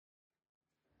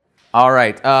All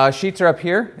right, sheets are up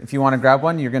here. If you want to grab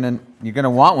one, you're gonna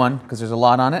want one because there's a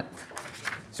lot on it.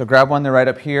 So grab one. They're right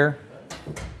up here,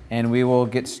 and we will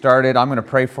get started. I'm going to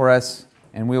pray for us,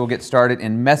 and we will get started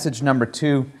in message number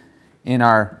 2 in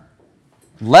our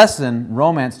lesson,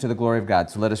 Romance to the Glory of God.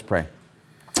 So let us pray.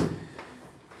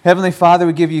 Heavenly Father,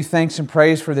 we give you thanks and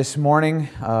praise for this morning.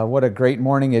 What a great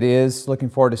morning it is. Looking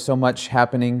forward to so much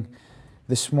happening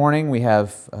this morning. We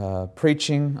have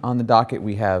preaching on the docket.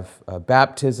 We have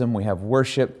baptism. We have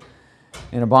worship.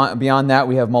 And beyond that,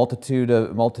 we have multitude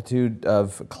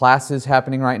of classes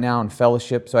happening right now and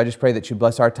fellowship. So I just pray that you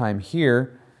bless our time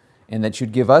here and that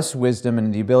you'd give us wisdom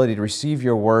and the ability to receive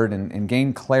your word and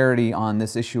gain clarity on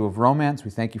this issue of romance.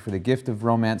 We thank you for the gift of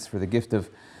romance, for the gift of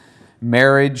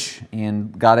marriage.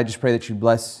 And God, I just pray that you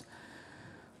bless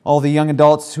all the young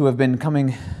adults who have been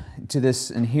coming to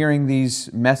this and hearing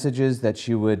these messages, that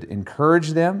you would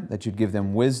encourage them, that you'd give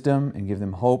them wisdom and give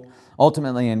them hope,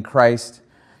 ultimately in Christ.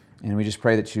 And we just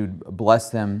pray that you'd bless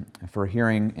them for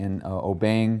hearing and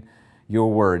obeying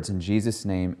your words. In Jesus'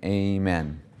 name,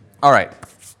 amen. All right,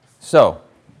 so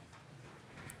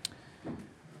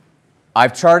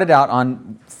I've charted out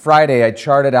on Friday. I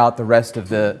charted out the rest of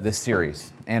the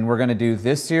series, and we're going to do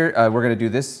this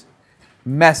this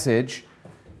message,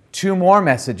 2 more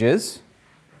messages.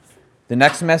 The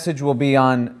next message will be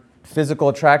on physical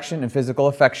attraction and physical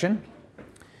affection.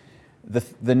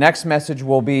 The next message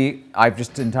will be, I've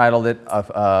just entitled it,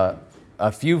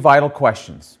 a few vital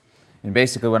questions. And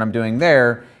basically what I'm doing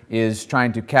there is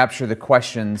trying to capture the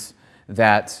questions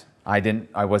that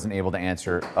I wasn't able to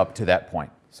answer up to that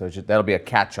point. So that'll be a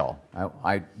catch-all.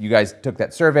 You guys took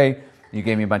that survey, you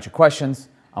gave me a bunch of questions.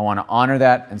 I want to honor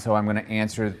that, and so I'm going to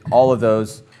answer all of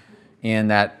those in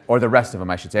that, or the rest of them,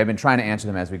 I should say. I've been trying to answer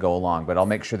them as we go along, but I'll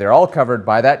make sure they're all covered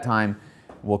by that time.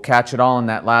 We'll catch it all in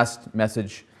that last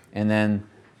message, and then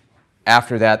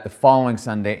after that, the following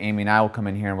Sunday, Amy and I will come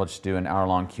in here and we'll just do an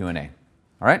hour-long Q&A. All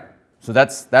right? So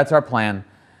that's our plan.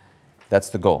 That's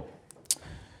the goal.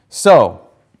 So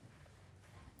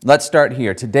let's start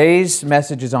here. Today's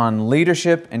message is on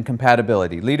leadership and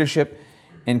compatibility. Leadership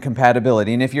and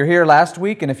compatibility. And if you're here last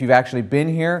week, and if you've actually been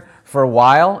here for a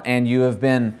while, and you have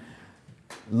been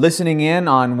listening in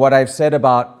on what I've said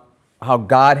about how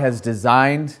God has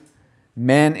designed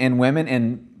men and women,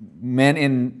 and men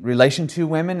in relation to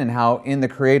women, and how in the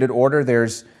created order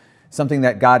there's something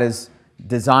that God has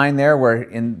designed there, where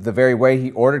in the very way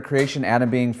He ordered creation, Adam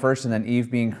being first and then Eve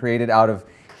being created out of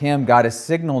him, God has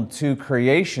signaled to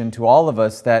creation, to all of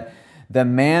us, that the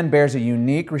man bears a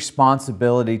unique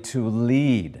responsibility to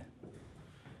lead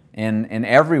in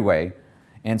every way.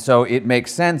 And so it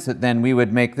makes sense that then we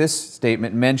would make this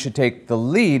statement: men should take the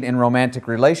lead in romantic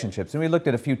relationships. And we looked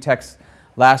at a few texts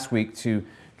last week to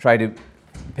try to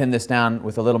pin this down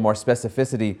with a little more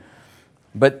specificity.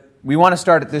 But we want to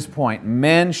start at this point.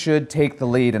 Men should take the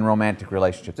lead in romantic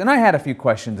relationships. And I had a few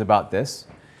questions about this.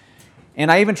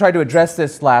 And I even tried to address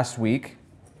this last week.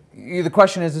 The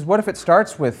question is what if it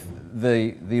starts with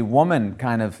the woman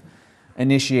kind of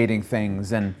initiating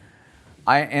things? And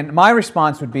my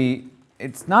response would be,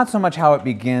 it's not so much how it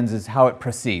begins as how it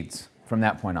proceeds from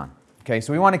that point on. Okay,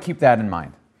 so we want to keep that in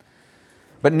mind.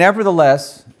 But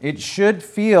nevertheless, it should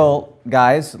feel,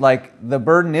 guys, like the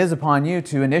burden is upon you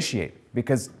to initiate,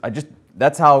 because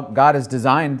that's how God has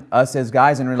designed us as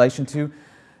guys in relation to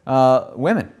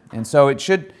women. And so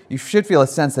you should feel a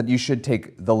sense that you should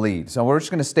take the lead. So we're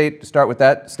just going to start with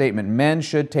that statement. Men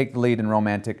should take the lead in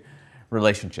romantic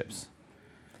relationships.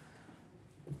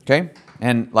 Okay?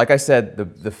 And like I said,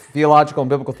 the theological and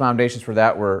biblical foundations for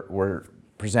that were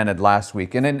presented last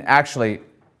week, and then actually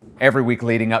every week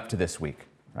leading up to this week.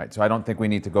 Right? So I don't think we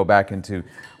need to go back and to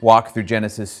walk through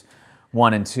Genesis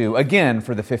 1 and 2 again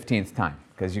for the 15th time,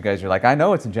 because you guys are like, I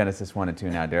know it's in Genesis 1 and 2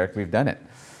 now, Derek. We've done it.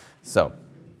 So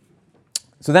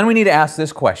then we need to ask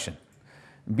this question,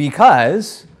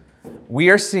 because we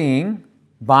are seeing,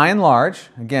 by and large,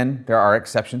 again, there are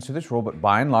exceptions to this rule, but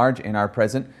by and large in our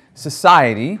present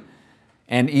society,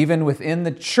 and even within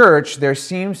the church, there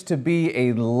seems to be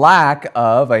a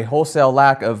wholesale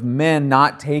lack of men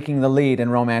not taking the lead in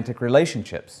romantic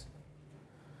relationships.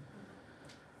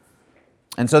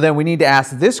 And so then we need to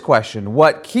ask this question: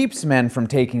 what keeps men from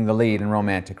taking the lead in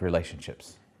romantic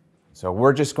relationships? So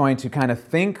we're just going to kind of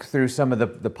think through some of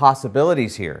the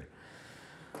possibilities here.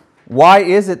 Why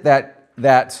is it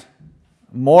that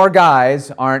more guys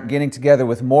aren't getting together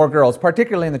with more girls,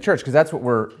 particularly in the church? Because that's what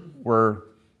we're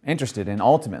interested in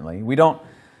ultimately.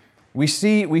 We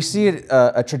see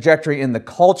a trajectory in the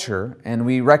culture, and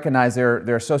we recognize there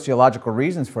are sociological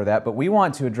reasons for that, but we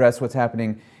want to address what's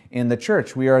happening in the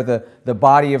church. We are the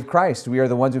body of Christ. We are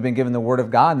the ones who've been given the Word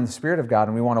of God and the Spirit of God,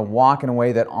 and we want to walk in a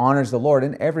way that honors the Lord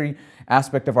in every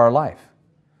aspect of our life.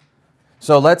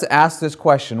 So let's ask this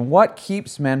question: what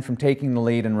keeps men from taking the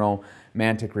lead in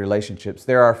romantic relationships?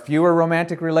 There are fewer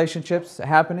romantic relationships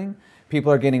happening.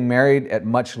 People are getting married at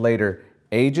much later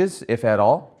ages, if at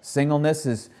all.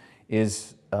 Singleness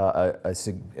is a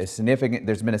significant.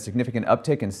 There's been a significant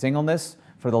uptick in singleness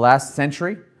for the last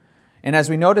century. And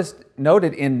as we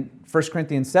noted in 1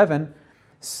 Corinthians 7,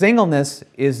 singleness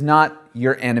is not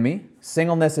your enemy.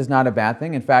 Singleness is not a bad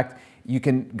thing. In fact,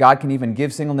 God can even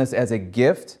give singleness as a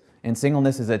gift, and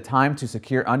singleness is a time to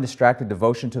secure undistracted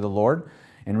devotion to the Lord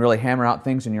and really hammer out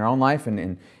things in your own life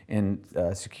and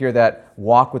secure that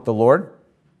walk with the Lord.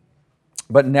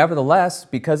 But nevertheless,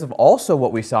 because of also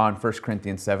what we saw in 1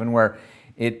 Corinthians 7, where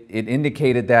it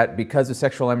indicated that because of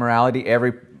sexual immorality,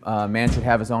 every man should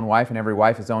have his own wife and every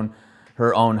wife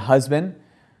her own husband.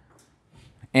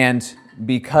 And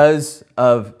because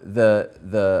of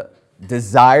the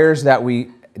desires that we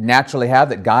naturally have,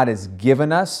 that God has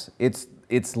given us,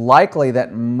 it's likely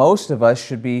that most of us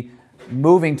should be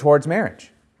moving towards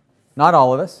marriage. Not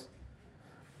all of us,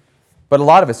 but a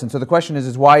lot of us. And so the question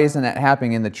is why isn't that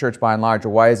happening in the church by and large, or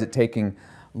why is it taking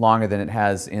longer than it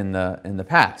has in the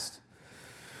past?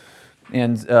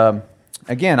 And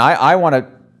again, I want to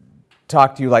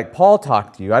talk to you like Paul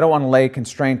talked to you. I don't want to lay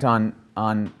constraint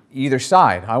on either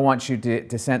side. I want you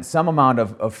to sense some amount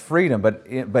of freedom,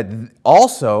 but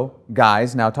also,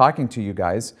 guys, now talking to you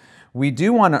guys, we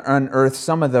do want to unearth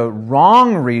some of the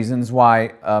wrong reasons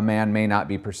why a man may not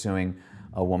be pursuing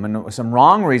a woman, some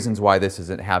wrong reasons why this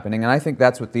isn't happening, and I think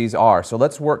that's what these are. So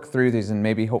let's work through these and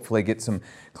maybe hopefully get some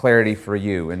clarity for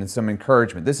you and some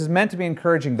encouragement. This is meant to be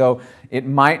encouraging, though it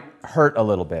might hurt a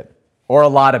little bit or a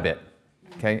lot of it.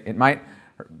 Okay, it might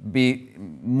be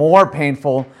more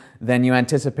painful than you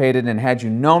anticipated, and had you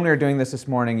known we were doing this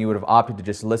morning, you would have opted to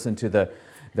just listen to the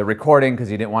recording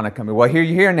because you didn't want to come. Well, you're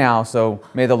here now, so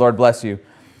may the Lord bless you.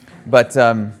 But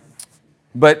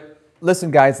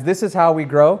listen, guys, this is how we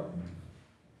grow.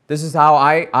 This is how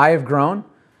I have grown.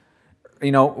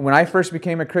 You know, when I first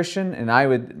became a Christian,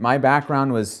 and my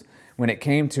background was, when it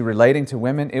came to relating to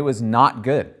women, it was not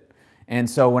good. And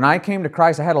so when I came to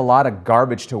Christ, I had a lot of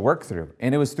garbage to work through.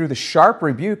 And it was through the sharp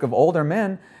rebuke of older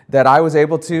men that I was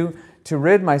able to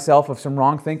rid myself of some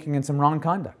wrong thinking and some wrong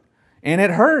conduct. And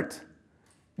it hurt.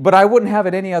 But I wouldn't have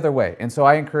it any other way. And so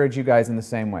I encourage you guys in the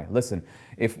same way. Listen,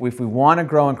 if we want to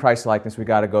grow in Christ-likeness, we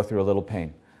got to go through a little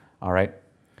pain. All right?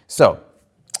 So,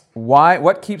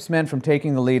 what keeps men from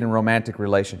taking the lead in romantic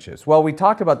relationships? Well, we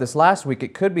talked about this last week.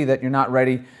 It could be that you're not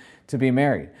ready to be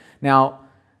married. Now,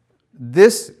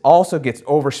 this also gets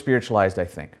over-spiritualized, I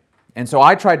think. And so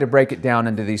I tried to break it down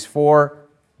into these 4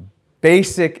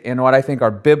 basic and what I think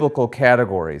are biblical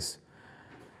categories.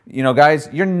 You know, guys,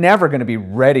 you're never going to be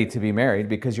ready to be married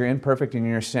because you're imperfect and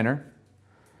you're a sinner.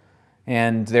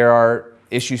 And there are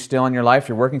issues still in your life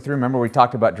you're working through. Remember, we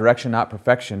talked about direction, not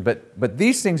perfection. But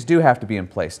these things do have to be in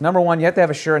place. Number 1, you have to have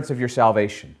assurance of your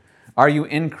salvation. Are you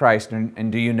in Christ,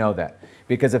 and do you know that?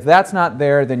 Because if that's not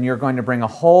there, then you're going to bring a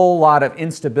whole lot of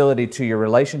instability to your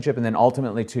relationship and then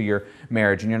ultimately to your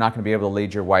marriage, and you're not going to be able to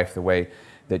lead your wife the way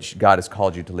that God has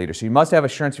called you to lead her. So you must have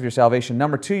assurance of your salvation.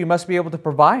 Number 2, you must be able to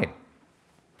provide.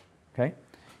 Okay?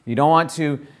 You don't want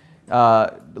to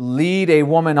lead a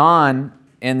woman on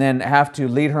and then have to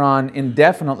lead her on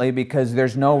indefinitely because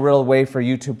there's no real way for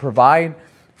you to provide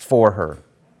for her.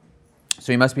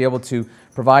 So you must be able to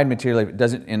provide materially.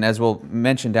 And as we'll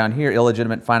mention down here,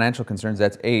 illegitimate financial concerns,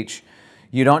 that's H.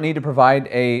 You don't need to provide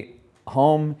a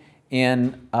home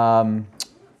in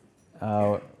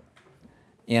Cupertino,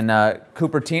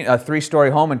 a 3-story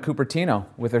home in Cupertino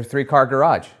with a 3-car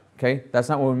garage. Okay, that's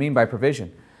not what we mean by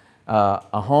provision.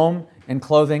 A home and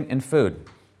clothing and food.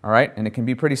 All right, and it can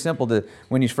be pretty simple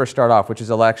when you first start off, which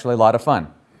is actually a lot of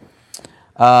fun.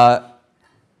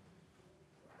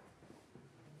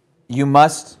 You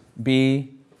must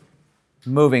be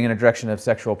moving in a direction of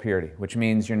sexual purity, which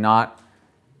means you're not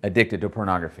addicted to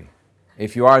pornography.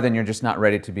 If you are, then you're just not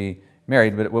ready to be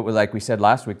married. But like we said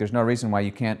last week, there's no reason why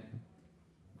you can't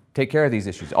take care of these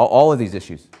issues, all of these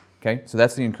issues. Okay, so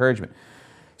that's the encouragement.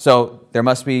 So there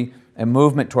must be a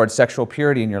movement towards sexual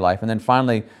purity in your life. And then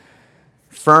finally,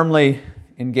 firmly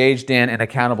engaged in and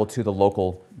accountable to the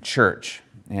local church.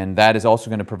 And that is also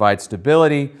going to provide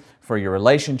stability for your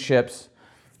relationships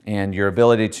and your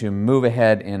ability to move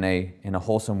ahead in a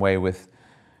wholesome way with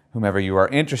whomever you are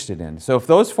interested in. So if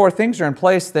those 4 things are in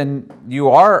place, then you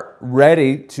are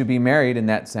ready to be married in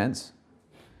that sense.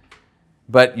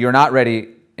 But you're not ready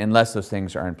unless those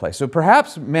things are in place. So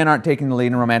perhaps men aren't taking the lead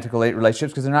in romantic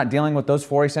relationships because they're not dealing with those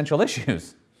 4 essential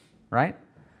issues, right?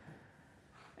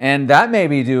 And that may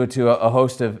be due to a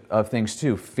host of things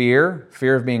too. Fear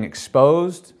of being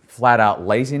exposed, flat out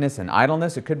laziness and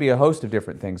idleness. It could be a host of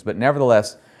different things, but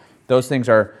nevertheless, those things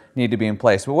need to be in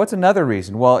place. But what's another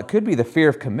reason? Well, it could be the fear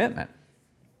of commitment.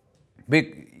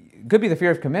 It could be the fear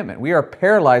of commitment. We are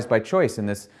paralyzed by choice in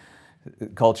this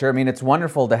culture. I mean, it's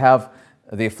wonderful to have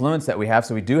the affluence that we have,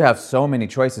 so we do have so many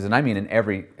choices, and I mean in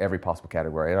every possible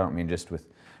category. I don't mean just with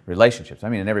relationships. I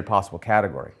mean in every possible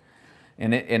category.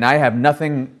 And I have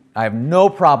no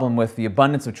problem with the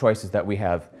abundance of choices that we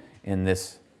have in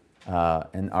this,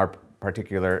 in our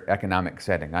particular economic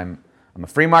setting. I'm a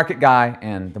free market guy,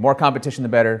 and the more competition, the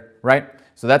better, right?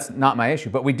 So that's not my issue.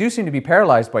 But we do seem to be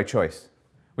paralyzed by choice.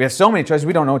 We have so many choices,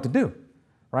 we don't know what to do,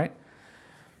 right?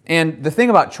 And the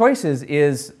thing about choices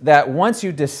is that once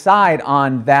you decide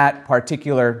on that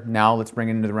particular, now let's bring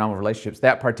it into the realm of relationships,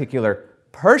 that particular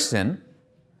person,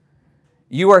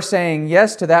 you are saying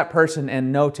yes to that person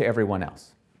and no to everyone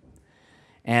else.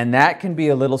 And that can be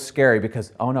a little scary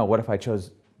because, oh no, what if I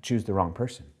choose the wrong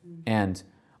person? And,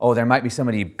 oh, there might be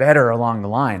somebody better along the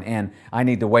line, and I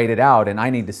need to wait it out, and I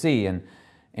need to see.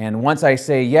 And once I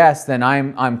say yes, then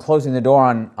I'm closing the door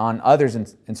on others.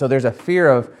 And so there's a fear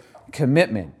of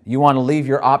commitment. You want to leave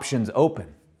your options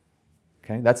open.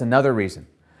 Okay, that's another reason.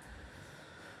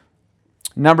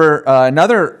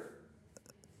 Another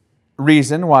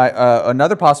reason why,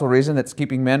 another possible reason that's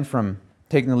keeping men from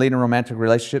taking the lead in romantic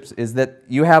relationships is that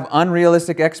you have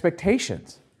unrealistic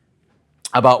expectations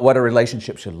about what a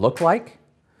relationship should look like,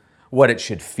 what it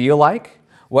should feel like,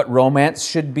 what romance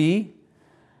should be.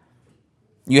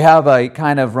 You have a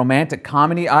kind of romantic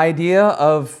comedy idea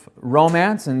of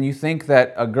romance, and you think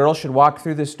that a girl should walk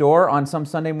through this door on some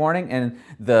Sunday morning and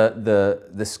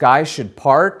the sky should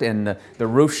part and the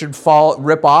roof should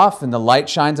rip off and the light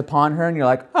shines upon her and you're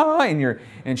like, oh,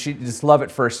 and she just love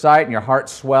at first sight and your heart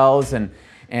swells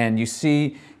and you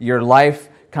see your life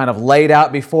kind of laid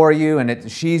out before you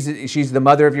and she's the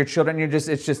mother of your children and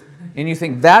and you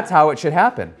think that's how it should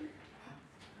happen.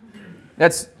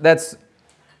 That's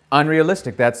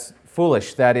unrealistic. That's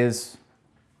foolish. That is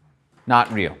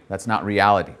not real. That's not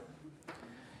reality.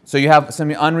 So you have some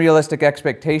unrealistic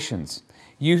expectations.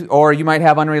 Or you might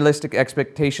have unrealistic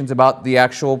expectations about the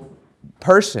actual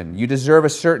person. You deserve a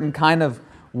certain kind of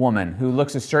woman who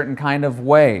looks a certain kind of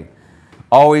way.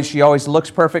 She always looks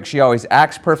perfect. She always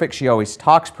acts perfect. She always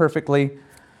talks perfectly.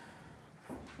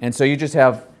 And so you just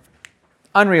have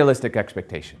unrealistic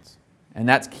expectations. And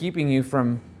that's keeping you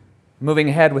from moving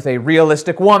ahead with a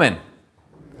realistic woman.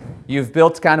 You've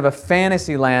built kind of a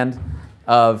fantasy land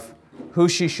of who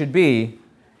she should be,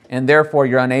 and therefore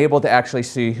you're unable to actually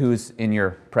see who's in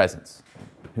your presence,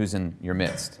 who's in your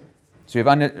midst. So you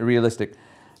have unrealistic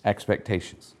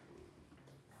expectations.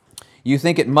 You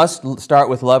think it must start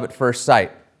with love at first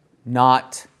sight.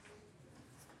 Not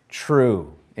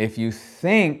true. If you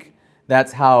think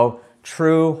that's how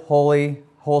true, holy,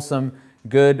 wholesome,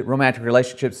 good romantic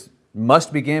relationships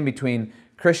must begin between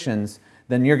Christians,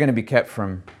 then you're going to be kept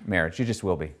from marriage. You just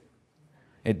will be.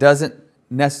 It doesn't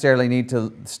necessarily need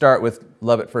to start with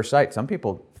love at first sight. Some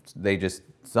people,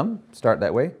 some start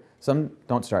that way. Some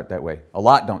don't start that way. A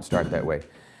lot don't start that way.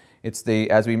 It's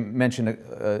as we mentioned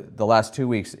the last 2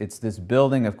 weeks, it's this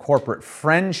building of corporate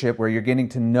friendship where you're getting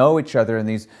to know each other in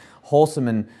these wholesome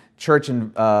and church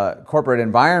and corporate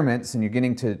environments, and you're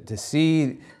getting to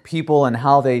see people and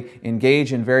how they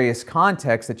engage in various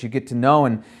contexts, that you get to know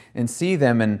and see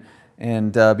them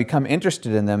and become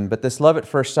interested in them. But this love at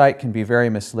first sight can be very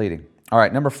misleading. All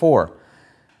right, number 4.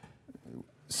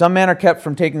 Some men are kept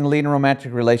from taking the lead in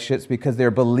romantic relationships because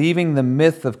they're believing the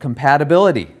myth of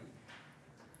compatibility.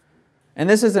 And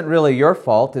this isn't really your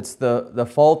fault. It's the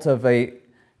fault of a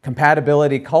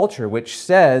compatibility culture, which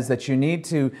says that you need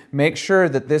to make sure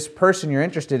that this person you're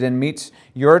interested in meets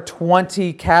your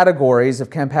 20 categories of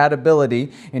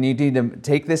compatibility, and you need to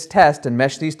take this test and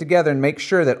mesh these together and make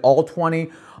sure that all 20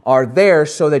 are there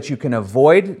so that you can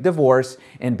avoid divorce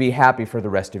and be happy for the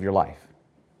rest of your life.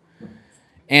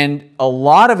 And a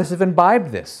lot of us have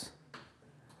imbibed this.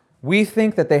 We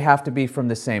think that they have to be from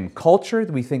the same culture.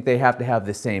 We think they have to have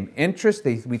the same interests.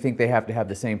 We think they have to have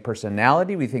the same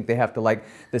personality. We think they have to like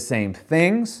the same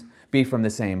things, be from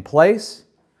the same place.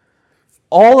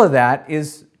 All of that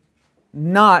is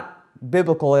not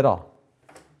biblical at all.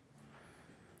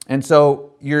 And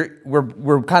so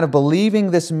we're kind of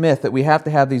believing this myth that we have to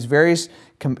have these various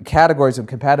categories of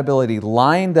compatibility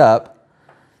lined up,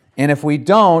 and if we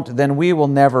don't, then we will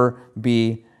never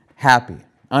be happy.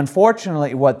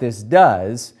 Unfortunately, what this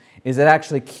does is it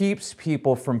actually keeps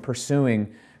people from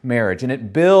pursuing marriage, and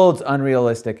it builds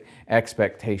unrealistic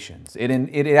expectations.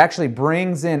 It actually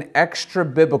brings in extra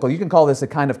biblical, you can call this a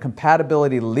kind of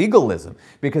compatibility legalism,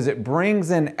 because it brings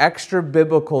in extra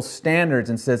biblical standards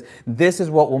and says, this is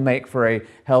what will make for a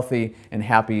healthy and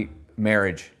happy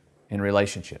marriage and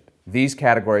relationship. These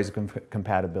categories of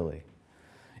compatibility.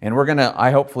 And we're going to,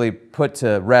 I hopefully, put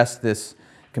to rest this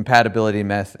compatibility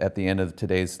myth at the end of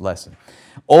today's lesson.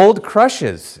 Old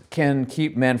crushes can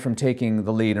keep men from taking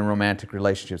the lead in romantic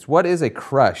relationships. What is a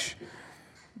crush?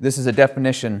 This is a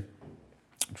definition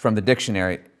from the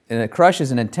dictionary. And a crush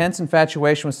is an intense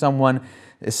infatuation with someone,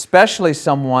 especially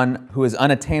someone who is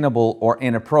unattainable or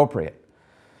inappropriate.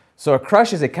 So a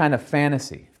crush is a kind of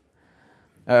fantasy.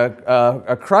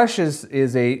 A crush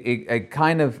is a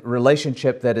kind of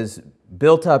relationship that is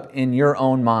built up in your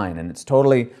own mind, and it's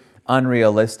totally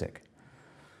unrealistic.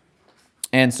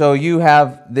 And so you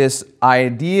have this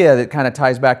idea that kind of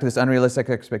ties back to this unrealistic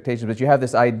expectation, but you have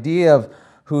this idea of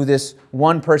who this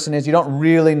one person is. You don't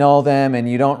really know them, and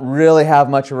you don't really have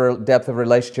much of a depth of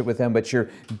relationship with them, but you're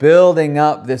building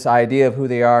up this idea of who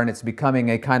they are, and it's becoming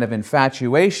a kind of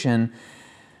infatuation,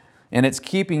 and it's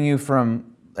keeping you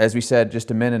from, as we said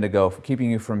just a minute ago, keeping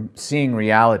you from seeing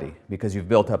reality because you've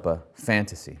built up a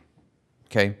fantasy.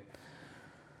 Okay?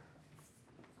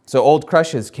 So old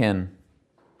crushes can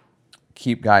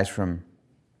keep guys from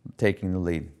taking the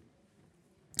lead.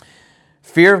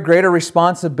 Fear of greater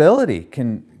responsibility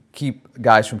can keep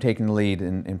guys from taking the lead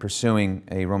in pursuing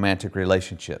a romantic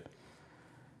relationship.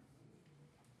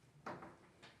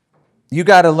 You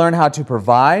got to learn how to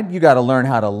provide. You got to learn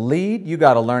how to lead. You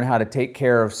got to learn how to take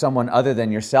care of someone other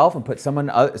than yourself and put someone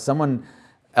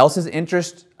else's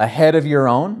interest ahead of your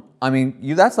own. I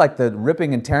mean, that's like the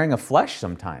ripping and tearing of flesh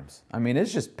sometimes. I mean,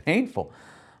 it's just painful.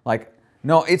 Like,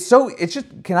 no, it's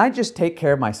just, can I just take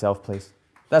care of myself, please?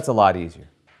 That's a lot easier.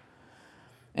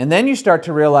 And then you start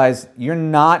to realize you're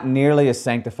not nearly as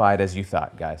sanctified as you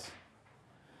thought, guys.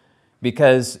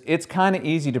 Because it's kind of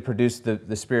easy to produce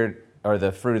the Spirit or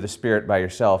the fruit of the Spirit by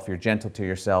yourself. You're gentle to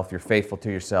yourself, you're faithful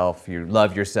to yourself, you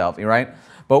love yourself, right?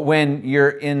 But when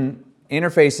you're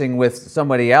interfacing with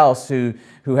somebody else who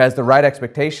has the right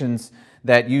expectations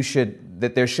that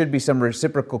there should be some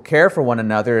reciprocal care for one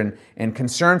another and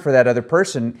concern for that other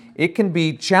person, it can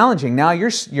be challenging. Now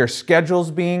your schedule's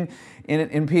being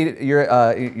impeded,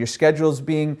 your schedule's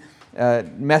being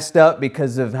messed up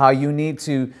because of how you need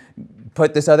to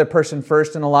put this other person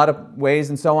first in a lot of ways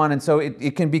and so on. And so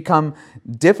it can become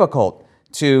difficult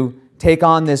to take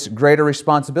on this greater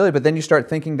responsibility. But then you start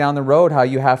thinking down the road how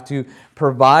you have to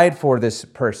provide for this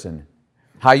person,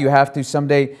 how you have to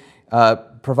someday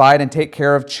provide and take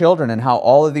care of children, and how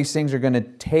all of these things are going to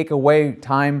take away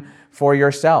time for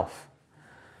yourself.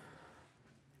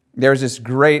 There's this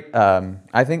great, I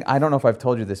don't know if I've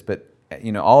told you this, but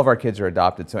all of our kids are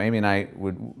adopted. So Amy and I,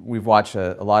 we've watched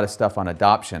a lot of stuff on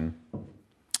adoption.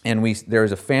 And there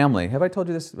was a family. Have I told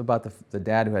you this about the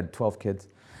dad who had 12 kids?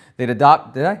 They'd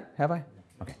adopt, did I? Have I?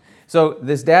 Okay. So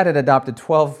this dad had adopted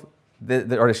 12,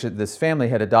 this family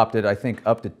had adopted, I think,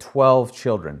 up to 12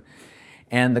 children.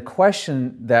 And the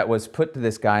question that was put to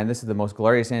this guy, and this is the most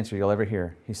glorious answer you'll ever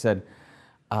hear, he said,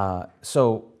 how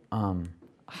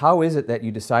is it that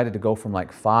you decided to go from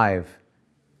like 5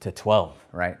 to 12,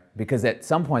 right? Because at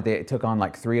some point they took on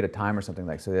like 3 at a time or something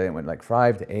like, so they went like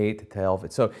 5 to 8 to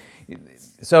 12. So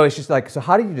it's just like, so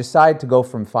how do you decide to go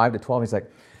from 5 to 12? He's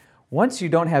like, once you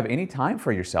don't have any time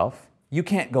for yourself, you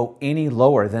can't go any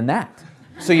lower than that.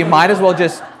 So you might as well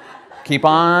just keep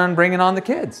on bringing on the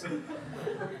kids.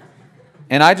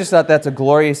 And I just thought that's a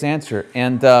glorious answer.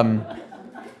 And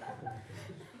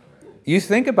you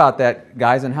think about that,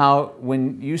 guys, and how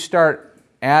when you start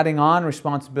adding on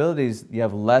responsibilities, you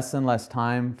have less and less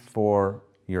time for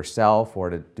yourself or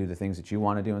to do the things that you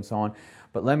want to do and so on.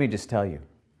 But let me just tell you,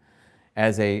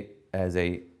 as a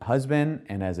husband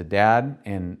and as a dad,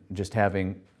 and just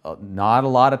having not a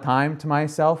lot of time to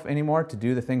myself anymore to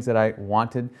do the things that I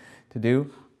wanted to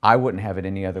do, I wouldn't have it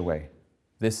any other way.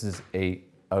 This is a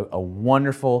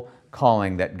wonderful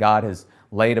calling that God has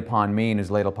laid upon me and has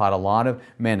laid upon a lot of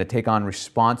men to take on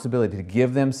responsibility, to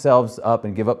give themselves up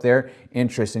and give up their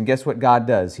interests. And guess what God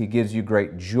does? He gives you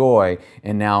great joy.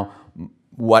 And now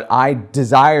what I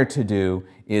desire to do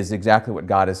is exactly what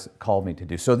God has called me to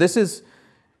do. So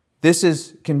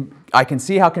I can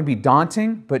see how it can be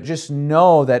daunting, but just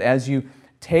know that as you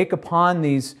take upon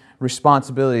these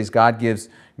responsibilities, God gives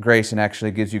grace and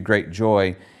actually gives you great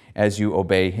joy as you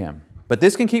obey Him. But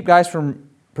this can keep guys from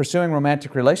pursuing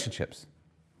romantic relationships.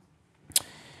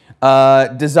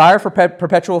 Desire for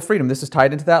perpetual freedom. This is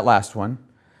tied into that last one.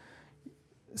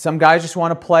 Some guys just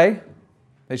want to play.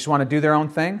 They just want to do their own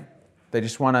thing. They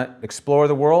just want to explore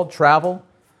the world, travel,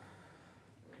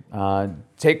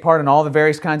 take part in all the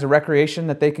various kinds of recreation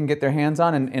that they can get their hands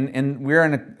on. And we're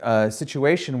in a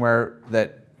situation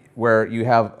where you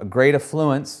have a great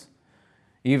affluence,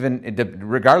 even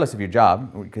regardless of your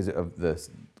job, because of the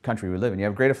country we live in. You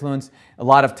have great affluence, a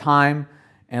lot of time,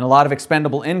 and a lot of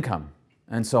expendable income.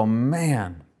 And so,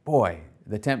 man, boy,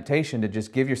 the temptation to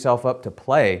just give yourself up to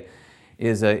play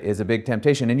is a big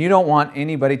temptation. And you don't want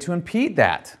anybody to impede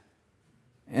that.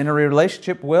 And a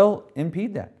relationship will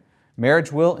impede that.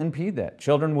 Marriage will impede that.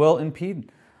 Children will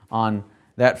impede on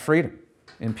that freedom,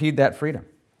 impede that freedom.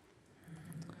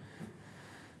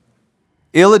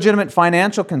 Illegitimate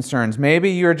financial concerns.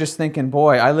 Maybe you're just thinking,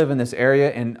 boy, I live in this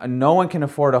area and no one can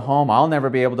afford a home. I'll never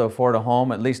be able to afford a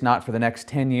home, at least not for the next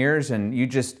 10 years. And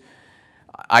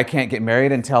I can't get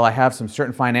married until I have some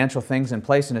certain financial things in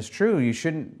place. And it's true, you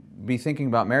shouldn't be thinking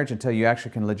about marriage until you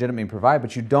actually can legitimately provide.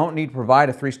 But you don't need to provide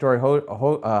a 3-story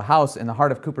house in the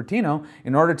heart of Cupertino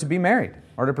in order to be married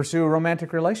or to pursue a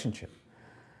romantic relationship.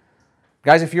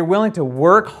 Guys, if you're willing to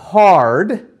work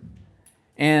hard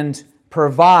and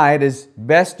provide as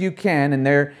best you can, and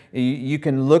there you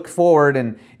can look forward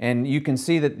and you can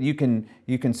see that you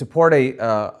can support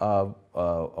a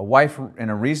wife in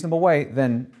a reasonable way,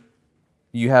 then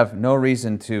you have no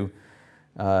reason to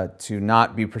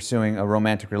not be pursuing a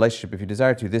romantic relationship if you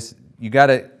desire to. You got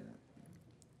to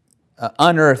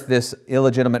unearth this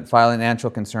illegitimate financial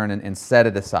concern and set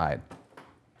it aside.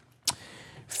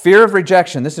 Fear of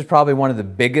rejection. This is probably one of the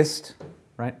biggest,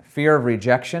 right? Fear of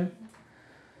rejection.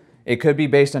 It could be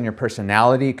based on your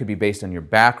personality. It could be based on your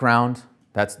background.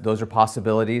 Those are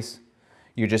possibilities.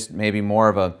 You're just maybe more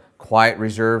of a quiet,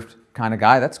 reserved kind of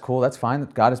guy. That's cool. That's fine.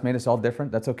 God has made us all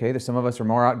different. That's okay. Some of us are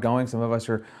more outgoing. Some of us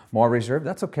are more reserved.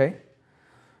 That's okay.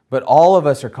 But all of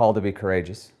us are called to be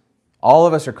courageous. All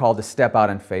of us are called to step out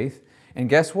in faith. And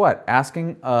guess what?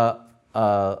 Asking a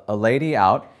lady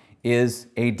out is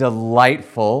a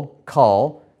delightful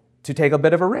call to take a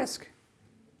bit of a risk.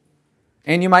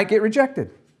 And you might get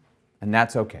rejected. And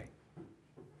that's okay.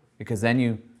 Because then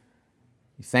you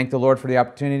thank the Lord for the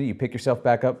opportunity, you pick yourself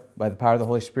back up by the power of the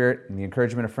Holy Spirit and the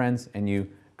encouragement of friends, and you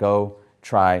go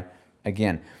try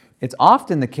again. It's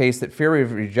often the case that fear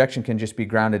of rejection can just be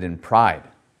grounded in pride.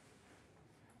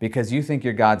 Because you think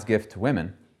you're God's gift to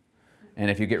women,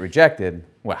 and if you get rejected,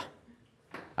 well,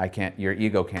 your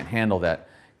ego can't handle that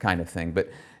kind of thing. But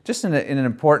just in an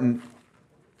important,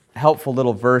 helpful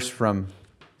little verse from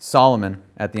Solomon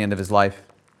at the end of his life,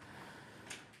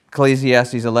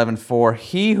 Ecclesiastes 11:4,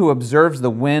 he who observes the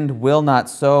wind will not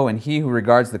sow, and he who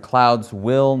regards the clouds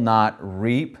will not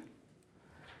reap.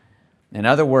 In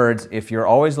other words, if you're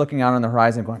always looking out on the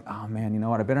horizon going, oh man, you know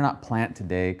what, I better not plant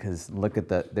today because look at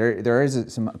there is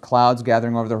some clouds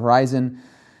gathering over the horizon,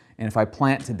 and if I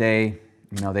plant today,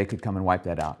 they could come and wipe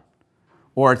that out.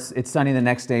 Or it's sunny the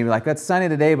next day, you're like, that's sunny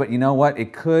today, but you know what,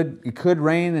 it could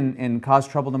rain and cause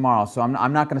trouble tomorrow, so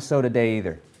I'm not going to sow today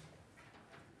either.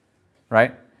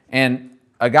 Right? And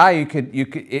a guy you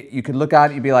could look out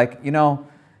and you'd be like,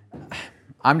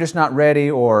 I'm just not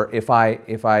ready, or if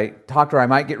I talk to her, I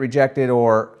might get rejected,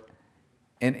 or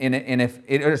and if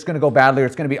it's going to go badly, or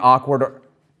it's going to be awkward,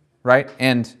 right?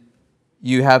 And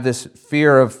you have this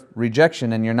fear of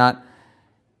rejection, and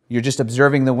you're just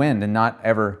observing the wind and not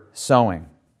ever sowing.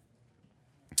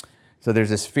 So there's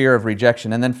this fear of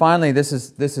rejection, and then finally, this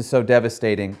is so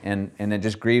devastating, and it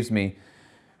just grieves me,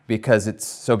 because it's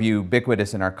so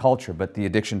ubiquitous in our culture, but the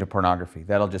addiction to pornography.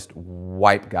 That'll just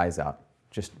wipe guys out.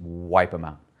 Just wipe them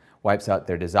out. Wipes out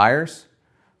their desires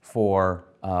for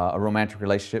a romantic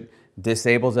relationship,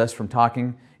 disables us from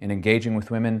talking and engaging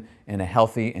with women in a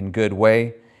healthy and good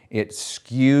way. It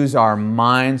skews our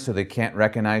minds so they can't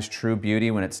recognize true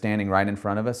beauty when it's standing right in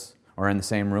front of us or in the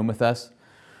same room with us.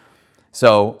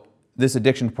 So this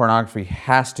addiction to pornography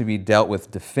has to be dealt with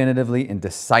definitively and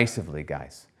decisively,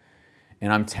 guys.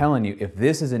 And I'm telling you, if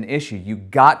this is an issue, you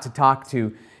got to talk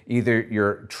to either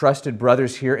your trusted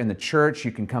brothers here in the church.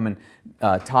 You can come and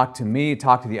talk to me,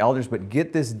 talk to the elders, but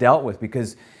get this dealt with,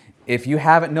 because if you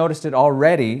haven't noticed it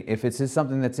already, if it's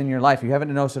something that's in your life, you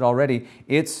haven't noticed it already,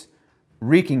 it's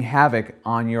wreaking havoc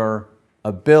on your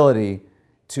ability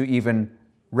to even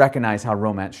recognize how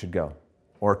romance should go,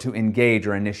 or to engage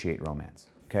or initiate romance.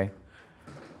 Okay?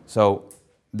 So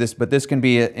this can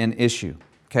be an issue.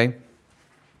 Okay?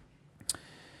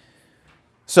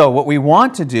 So what we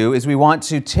want to do is we want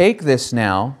to take this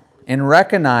now and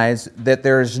recognize that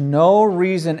there is no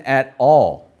reason at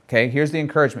all, okay? Here's the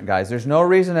encouragement, guys. There's no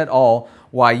reason at all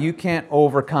why you can't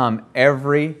overcome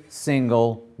every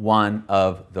single one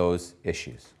of those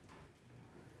issues.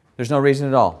 There's no reason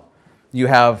at all. You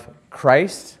have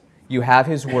Christ, you have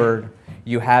His Word,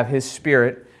 you have His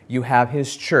Spirit, you have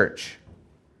His church.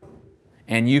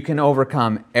 And you can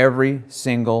overcome every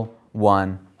single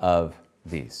one of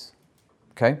these.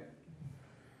 Okay?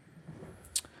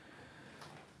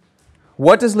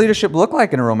 What does leadership look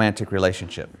like in a romantic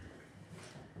relationship?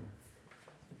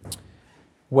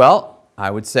 Well,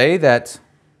 I would say that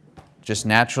just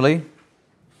naturally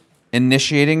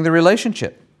initiating the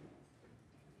relationship.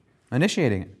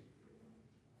 Initiating it.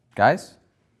 Guys,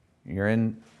 you're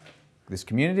in this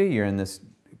community, you're in this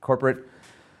corporate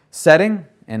setting,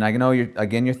 and I know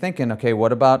you're thinking, okay,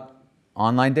 what about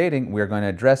online dating? We're going to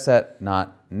address that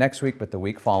not next week, but the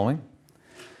week following.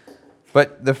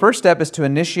 But the first step is to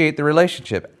initiate the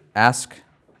relationship. Ask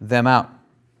them out.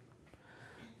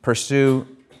 Pursue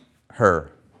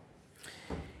her.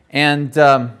 And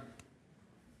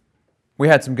we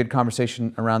had some good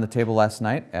conversation around the table last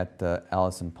night at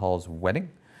Alice and Paul's wedding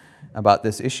about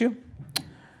this issue.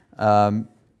 And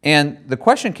the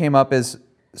question came up is,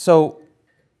 so,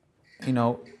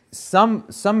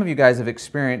 some of you guys have had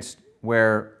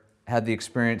the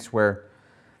experience where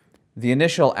the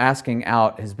initial asking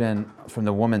out has been, from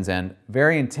the woman's end,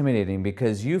 very intimidating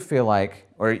because you feel like,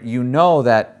 or you know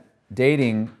that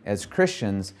dating as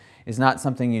Christians is not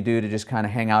something you do to just kind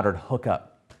of hang out or hook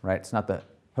up, right? It's not the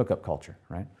hookup culture,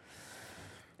 right?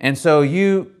 And so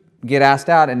you get asked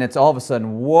out and it's all of a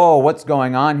sudden, whoa, what's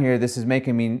going on here? This is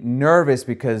making me nervous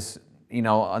because,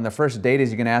 on the first date,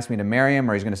 is he going to ask me to marry him,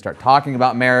 or he's going to start talking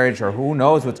about marriage, or who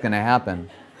knows what's going to happen.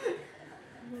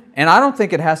 And I don't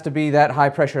think it has to be that high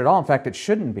pressure at all. In fact, it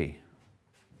shouldn't be.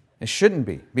 It shouldn't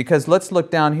be. Because let's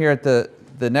look down here at the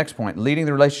next point, leading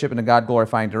the relationship in a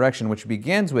God-glorifying direction, which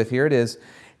begins with, here it is,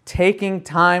 taking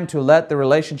time to let the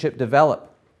relationship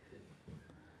develop.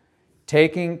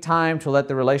 Taking time to let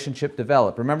the relationship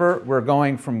develop. Remember, we're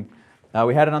going from,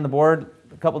 we had it on the board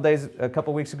a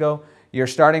couple weeks ago. You're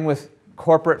starting with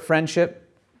corporate friendship,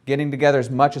 getting together as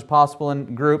much as possible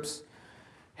in groups,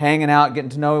 hanging out, getting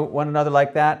to know one another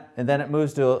like that, and then it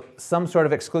moves to some sort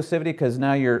of exclusivity because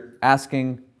now you're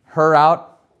asking her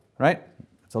out, right?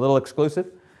 It's a little exclusive.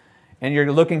 And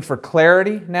you're looking for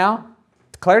clarity now.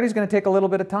 Clarity is going to take a little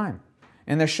bit of time.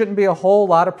 And there shouldn't be a whole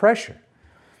lot of pressure.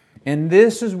 And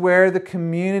this is where the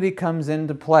community comes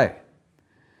into play.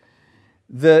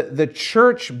 The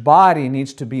church body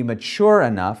needs to be mature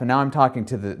enough, and now I'm talking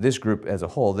to this group as a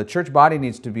whole, the church body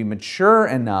needs to be mature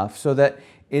enough so that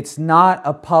it's not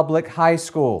a public high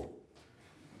school.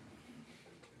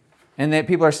 And that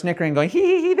people are snickering going,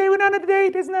 hee, they went on a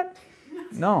date, isn't that?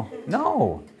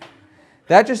 No.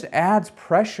 That just adds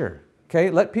pressure. Okay,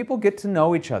 let people get to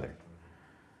know each other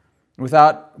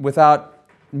without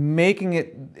making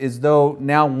it as though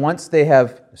now once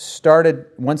they've started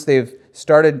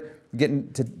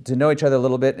getting to know each other a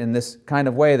little bit in this kind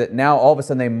of way, that now all of a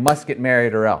sudden they must get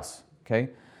married or else. Okay,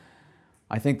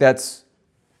 I think that's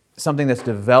something that's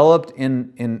developed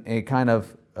in a kind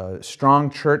of strong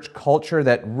church culture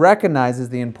that recognizes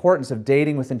the importance of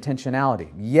dating with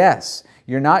intentionality. Yes,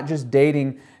 you're not just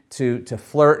dating to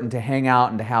flirt and to hang out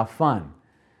and to have fun.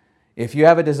 If you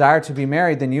have a desire to be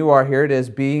married, then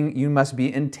you must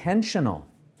be intentional.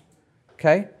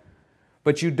 Okay?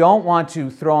 But you don't want to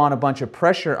throw on a bunch of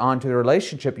pressure onto the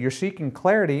relationship. You're seeking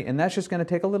clarity, and that's just going to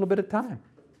take a little bit of time.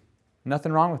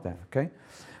 Nothing wrong with that, okay?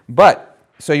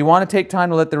 So you want to take time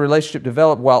to let the relationship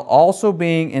develop while also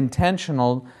being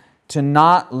intentional to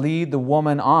not lead the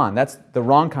woman on. That's the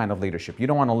wrong kind of leadership. You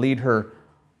don't want to lead her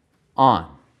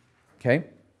on, okay?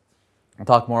 I'll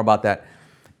talk more about that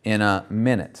in a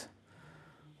minute.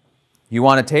 You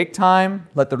want to take time,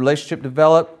 let the relationship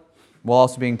develop, while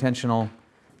also being intentional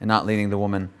and not leading the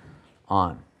woman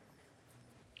on.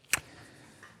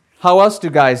 How else do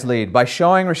guys lead? By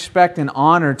showing respect and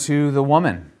honor to the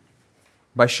woman.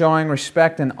 By showing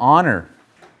respect and honor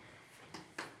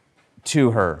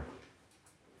to her.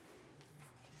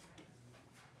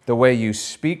 The way you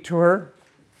speak to her.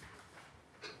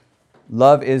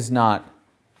 Love is not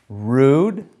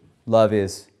rude. Love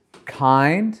is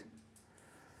kind.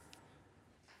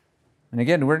 And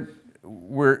again,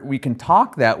 we can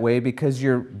talk that way because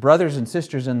you're brothers and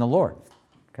sisters in the Lord.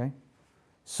 Okay?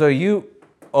 So you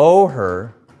owe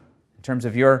her, in terms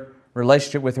of your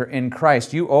relationship with her in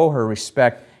Christ, you owe her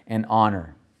respect and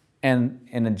honor and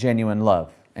a genuine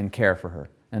love and care for her.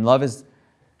 And love is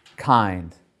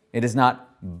kind. It is not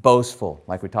boastful,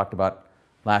 like we talked about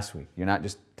last week. You're not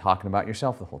just talking about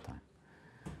yourself the whole time.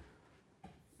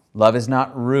 Love is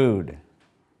not rude.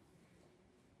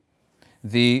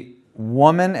 The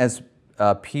woman, as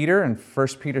Peter in 1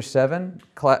 Peter 7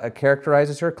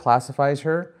 characterizes her, classifies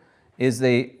her, is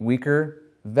a weaker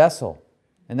vessel.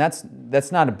 And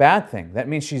that's not a bad thing. That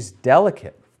means she's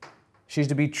delicate. She's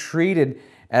to be treated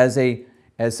as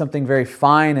something very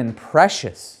fine and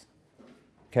precious.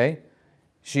 Okay?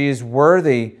 She is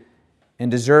worthy and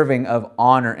deserving of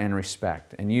honor and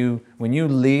respect. And when you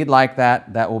lead like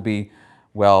that, that will be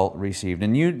well received.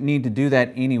 And you need to do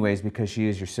that anyways because she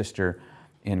is your sister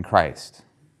in Christ.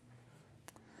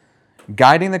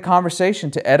 Guiding the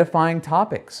conversation to edifying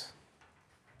topics.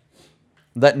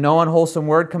 Let no unwholesome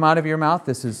word come out of your mouth.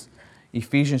 This is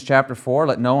Ephesians chapter 4.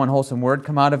 Let no unwholesome word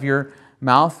come out of your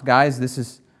mouth. Guys, this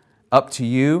is up to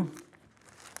you.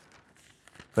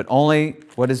 But only,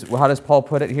 how does Paul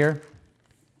put it here?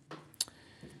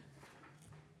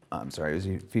 I'm sorry, it was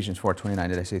Ephesians 4:29.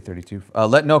 Did I say 32?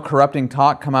 Let no corrupting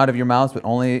talk come out of your mouths, but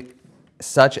only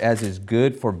such as is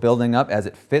good for building up as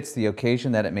it fits the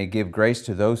occasion, that it may give grace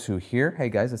to those who hear. Hey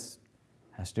guys, this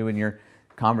has to do in your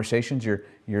conversations.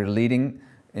 You're leading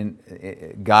and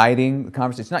guiding the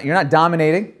conversation. You're not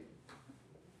dominating,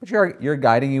 but you're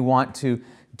guiding. You want to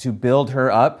build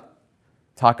her up.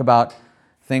 Talk about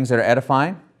things that are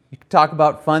edifying. You can talk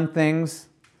about fun things,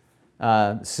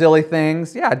 silly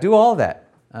things. Yeah, do all that.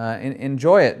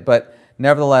 Enjoy it, but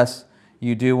nevertheless,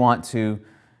 you do want to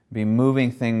be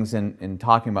moving things and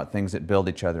talking about things that build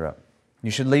each other up.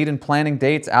 You should lead in planning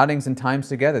dates, outings, and times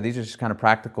together. These are just kind of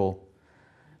practical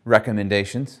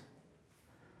recommendations.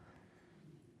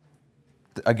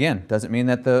 Again, doesn't mean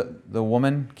that the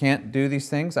woman can't do these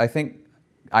things. I think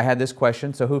I had this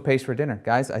question, so who pays for dinner?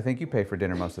 Guys, I think you pay for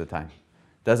dinner most of the time.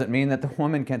 Doesn't mean that the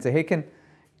woman can't say, hey, can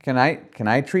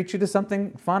I treat you to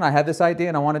something fun? I have this idea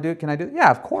and I want to do it. Can I do it?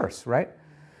 Yeah, of course, right?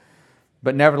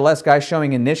 But nevertheless, guys,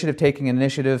 showing initiative, taking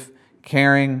initiative,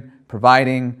 caring,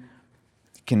 providing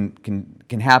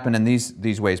can happen in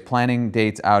these ways. Planning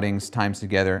dates, outings, times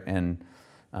together, and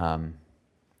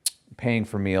paying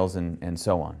for meals and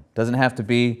so on. Doesn't have to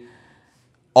be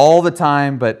all the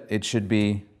time, but it should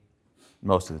be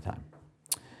most of the time.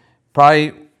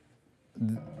 Probably,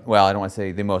 well, I don't want to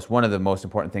say the most, one of the most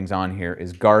important things on here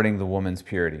is guarding the woman's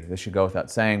purity. This should go without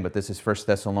saying, but this is 1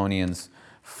 Thessalonians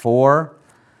 4.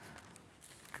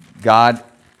 God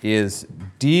is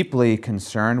deeply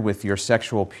concerned with your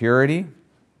sexual purity.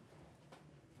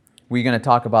 We're going to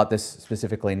talk about this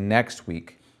specifically next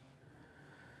week.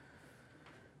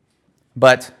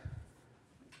 But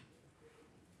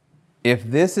if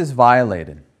this is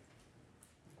violated,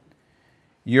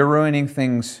 you're ruining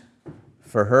things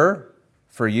for her,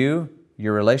 for you,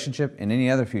 your relationship, and any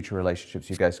other future relationships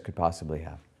you guys could possibly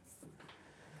have.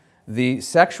 The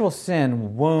sexual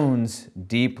sin wounds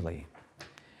deeply,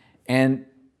 and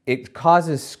it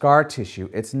causes scar tissue.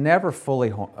 It's never fully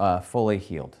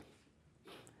healed.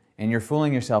 And you're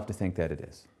fooling yourself to think that it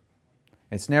is.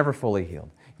 It's never fully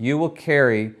healed. You will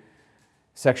carry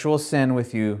sexual sin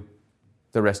with you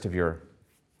the rest of your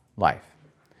life.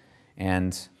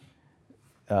 And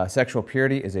sexual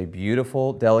purity is a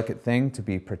beautiful, delicate thing to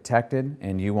be protected,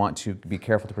 and you want to be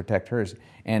careful to protect hers.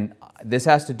 And this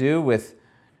has to do with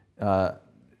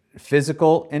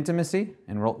physical intimacy,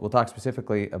 and we'll talk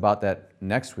specifically about that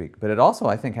next week. But it also,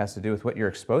 I think, has to do with what you're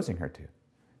exposing her to.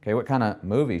 Okay, what kind of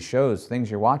movies, shows, things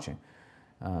you're watching,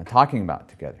 talking about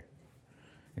together,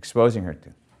 exposing her to.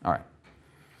 All right.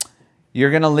 You're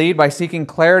going to lead by seeking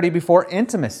clarity before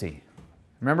intimacy.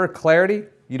 Remember clarity?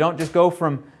 You don't just go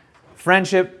from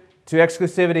friendship to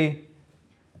exclusivity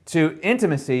to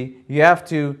intimacy. You have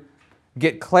to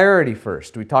get clarity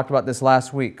first. We talked about this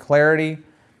last week. Clarity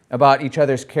about each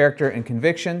other's character and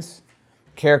convictions.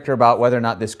 Character about whether or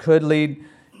not this could lead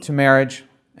to marriage.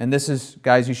 And this is,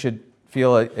 guys, you should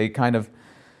feel a kind of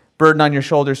burden on your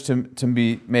shoulders to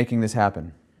be making this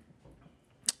happen.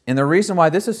 And the reason why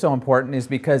this is so important is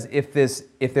because if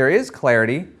there is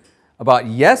clarity about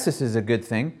yes, this is a good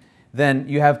thing, then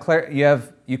you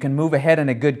can move ahead in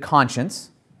a good conscience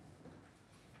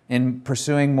in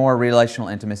pursuing more relational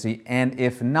intimacy. And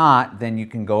if not, then you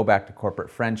can go back to corporate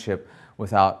friendship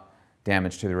without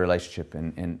damage to the relationship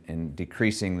and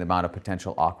decreasing the amount of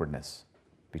potential awkwardness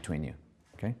between you.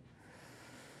 Okay?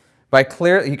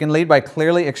 He can lead by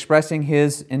clearly expressing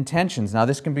his intentions. Now,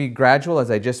 this can be gradual,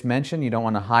 as I just mentioned. You don't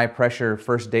want a high-pressure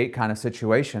first date kind of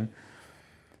situation.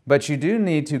 But you do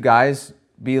need to, guys,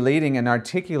 be leading and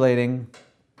articulating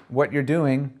what you're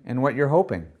doing and what you're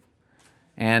hoping.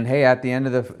 And, hey, at the end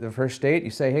of the first date, you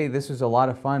say, hey, this was a lot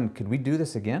of fun. Could we do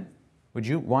this again? Would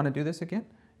you want to do this again?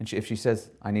 And if she says,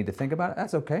 I need to think about it,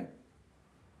 that's okay.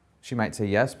 She might say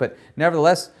yes. But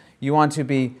nevertheless, you want to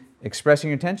be expressing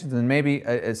your intentions, and maybe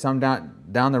some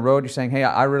down the road you're saying, hey,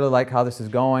 I really like how this is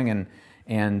going,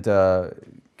 and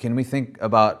can we think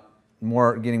about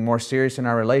getting more serious in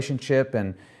our relationship?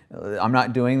 And I'm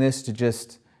not doing this to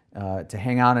just to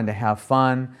hang out and to have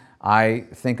fun. I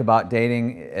think about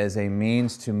dating as a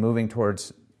means to moving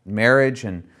towards marriage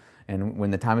and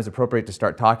when the time is appropriate to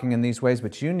start talking in these ways,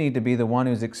 but you need to be the one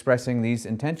who's expressing these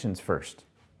intentions first.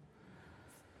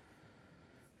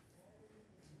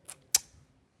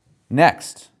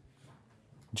 Next,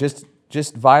 just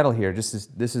vital here,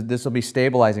 this will be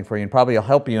stabilizing for you and probably will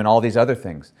help you in all these other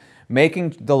things.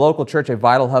 Making the local church a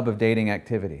vital hub of dating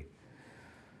activity.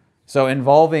 So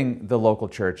involving the local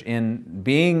church, in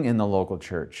being in the local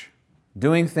church,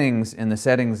 doing things in the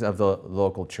settings of the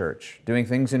local church, doing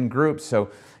things in groups. So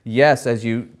yes, as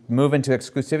you move into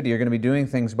exclusivity, you're going to be doing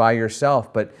things by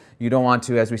yourself, but you don't want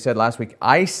to, as we said last week,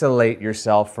 isolate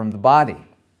yourself from the body,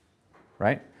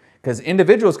 right? Because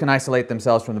individuals can isolate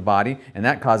themselves from the body, and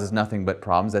that causes nothing but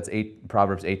problems. That's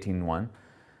Proverbs 18:1.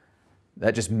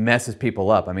 That just messes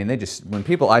people up. I mean, when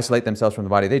people isolate themselves from the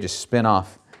body, they just spin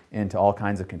off into all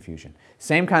kinds of confusion.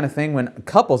 Same kind of thing when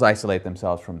couples isolate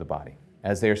themselves from the body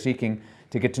as they are seeking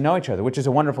to get to know each other, which is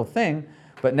a wonderful thing,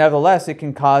 but nevertheless, it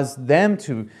can cause them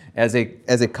to, as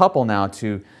a couple now,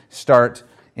 to start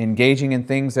engaging in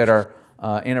things that are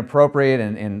inappropriate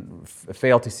and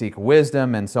fail to seek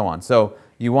wisdom and so on. So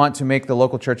you want to make the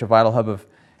local church a vital hub of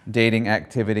dating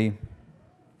activity.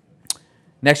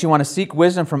 Next, you want to seek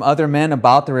wisdom from other men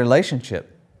about the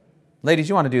relationship. Ladies,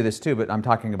 you want to do this too, but I'm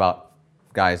talking about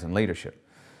guys in leadership.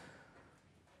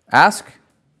 Ask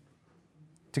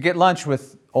to get lunch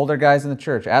with older guys in the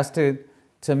church. Ask to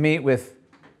meet with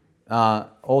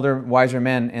older, wiser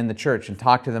men in the church and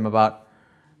talk to them about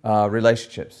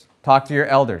relationships. Talk to your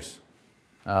elders.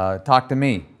 Talk to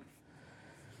me.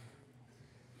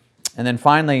 And then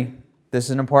finally, this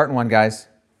is an important one, guys.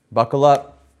 Buckle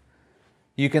up.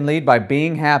 You can lead by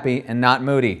being happy and not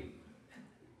moody.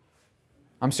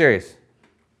 I'm serious.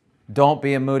 Don't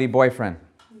be a moody boyfriend.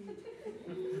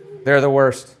 They're the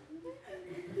worst.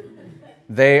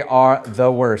 They are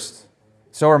the worst.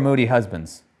 So are moody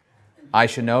husbands. I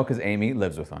should know because Amy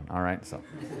lives with one. All right, so.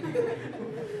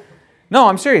 No,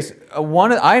 I'm serious.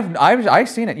 I've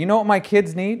seen it. You know what my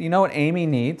kids need? You know what Amy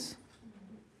needs?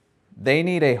 They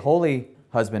need a holy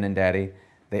husband and daddy.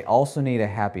 They also need a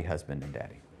happy husband and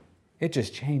daddy. It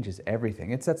just changes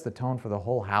everything. It sets the tone for the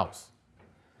whole house.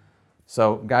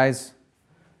 So, guys,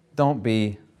 don't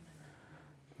be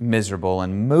miserable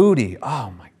and moody.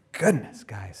 Oh, my goodness,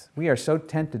 guys. We are so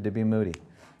tempted to be moody.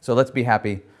 So let's be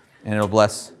happy, and it'll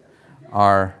bless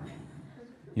your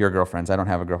girlfriends. I don't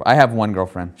have a girlfriend. I have one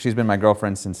girlfriend. She's been my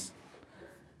girlfriend since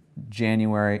June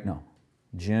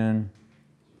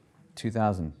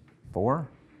 2004?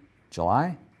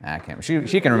 July? I can't.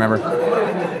 She can remember.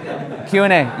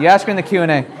 Q&A. You ask her in the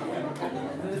Q&A.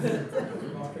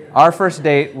 Our first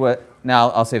date, now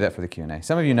I'll save that for the Q&A.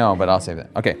 Some of you know, but I'll save that.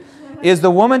 Okay. Is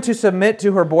the woman to submit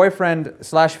to her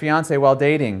boyfriend/fiance while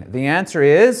dating? The answer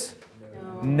is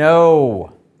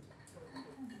no.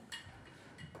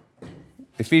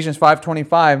 Ephesians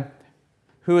 5:25.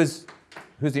 Who's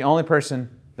the only person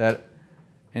that,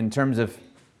 in terms of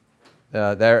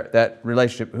that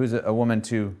relationship, who's a woman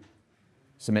to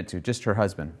submit to? Just her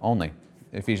husband only.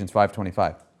 Ephesians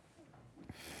 5:25.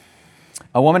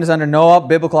 A woman is under no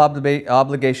biblical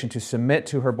obligation to submit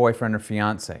to her boyfriend or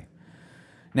fiance.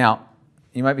 Now,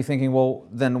 you might be thinking, well,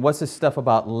 then what's this stuff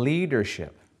about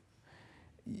leadership?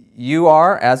 You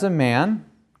are, as a man,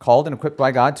 called and equipped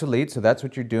by God to lead, so that's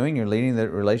what you're doing. You're leading the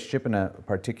relationship in a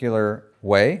particular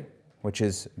way, which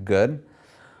is good.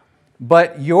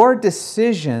 But your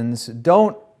decisions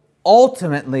don't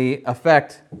ultimately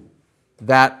affect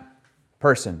that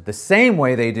person the same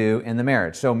way they do in the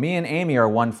marriage. So me and Amy are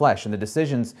one flesh, and the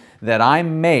decisions that I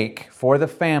make for the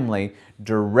family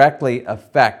directly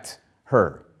affect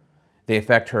her. They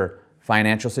affect her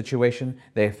financial situation.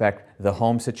 They affect the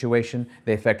home situation.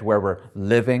 They affect where we're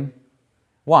living.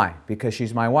 Why? Because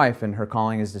she's my wife, and her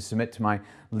calling is to submit to my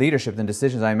leadership. The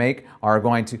decisions I make are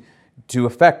going to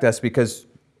affect us because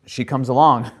she comes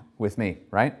along with me,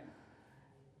 right?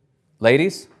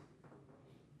 Ladies,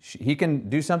 he can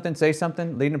do something, say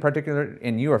something, lead in particular,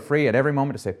 and you are free at every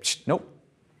moment to say, nope,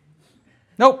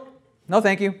 nope, no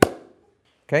thank you,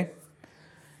 okay?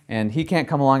 And he can't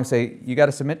come along and say, you got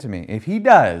to submit to me. If he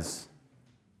does,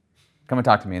 come and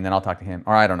talk to me, and then I'll talk to him.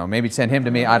 Or I don't know, maybe send him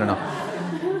to me, I don't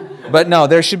know. But no,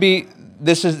 there should be,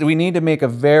 we need to make a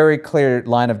very clear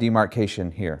line of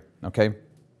demarcation here, okay?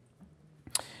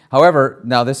 However,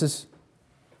 now this is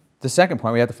the second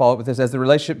point. We have to follow up with this. As the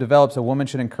relationship develops, a woman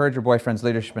should encourage her boyfriend's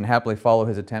leadership and happily follow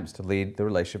his attempts to lead the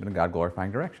relationship in a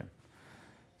God-glorifying direction.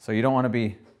 So you don't want to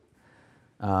be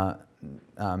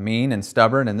mean and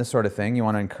stubborn and this sort of thing. You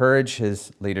want to encourage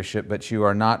his leadership, but you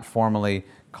are not formally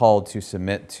called to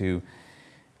submit to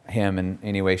him in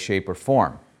any way, shape, or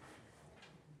form.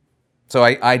 So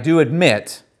I do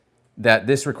admit that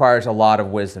this requires a lot of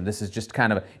wisdom. This is just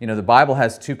kind of, the Bible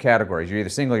has two categories. You're either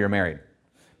single or you're married.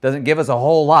 It doesn't give us a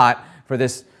whole lot for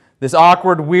this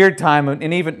awkward, weird time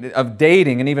and even of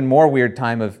dating, and even more weird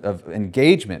time of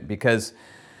engagement, because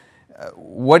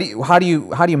how do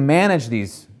you manage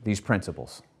these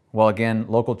principles? Well, again,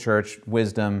 local church,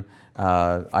 wisdom.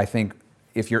 I think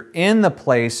if you're in the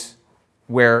place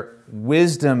where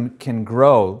wisdom can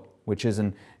grow, which is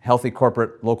in healthy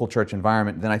corporate local church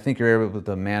environment, then I think you're able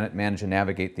to manage and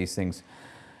navigate these things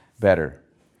better.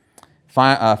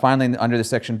 Finally, under this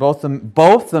section,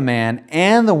 both the man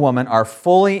and the woman are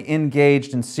fully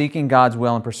engaged in seeking God's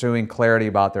will and pursuing clarity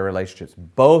about their relationships.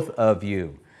 Both of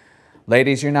you.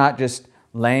 Ladies, you're not just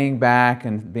laying back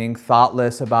and being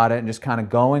thoughtless about it and just kind of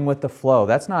going with the flow.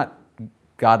 That's not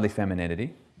godly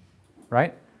femininity,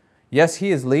 right? Yes, he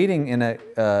is leading in a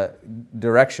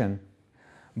direction,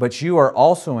 but you are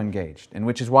also engaged, and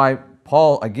which is why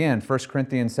Paul, again, 1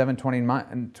 Corinthians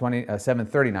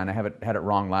 7:39, I had it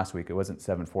wrong last week, it wasn't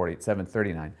 7:40, it's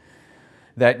 7:39,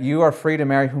 that you are free to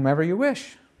marry whomever you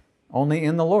wish, only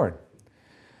in the Lord.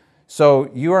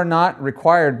 So you are not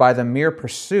required by the mere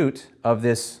pursuit of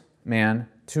this man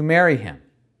to marry him,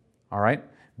 all right?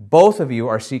 Both of you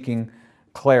are seeking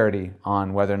clarity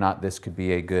on whether or not this could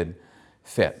be a good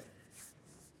fit.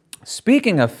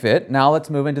 Speaking of fit, now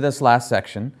let's move into this last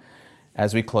section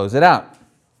as we close it out.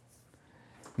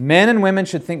 Men and women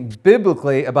should think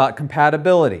biblically about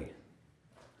compatibility.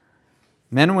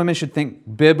 Men and women should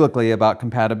think biblically about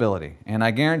compatibility. And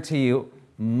I guarantee you,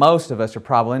 most of us are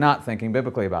probably not thinking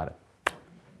biblically about it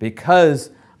because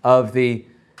of the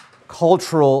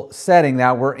cultural setting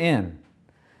that we're in.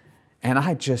 And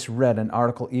I just read an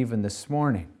article even this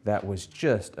morning that was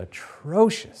just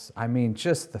atrocious. I mean,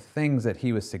 just the things that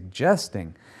he was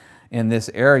suggesting in this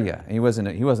area. He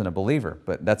wasn't a believer,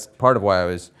 but that's part of why I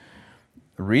was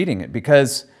reading it,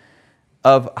 because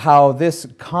of how this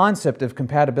concept of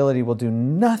compatibility will do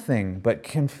nothing but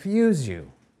confuse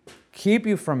you, keep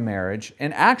you from marriage,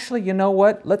 and actually, you know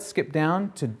what? Let's skip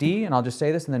down to D, and I'll just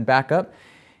say this and then back up.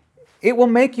 It will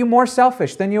make you more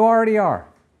selfish than you already are.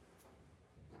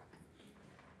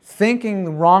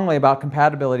 Thinking wrongly about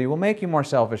compatibility will make you more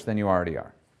selfish than you already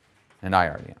are. And I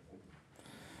already am.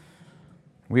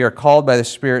 We are called by the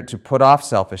Spirit to put off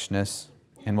selfishness,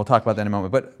 and we'll talk about that in a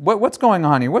moment. But what's going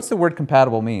on here? What's the word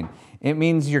compatible mean? It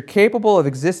means you're capable of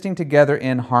existing together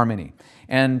in harmony.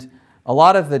 And a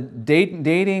lot of the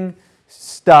dating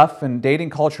stuff and dating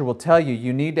culture will tell you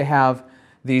you need to have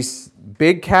these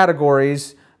big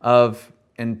categories of,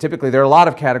 and typically there are a lot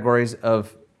of categories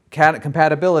of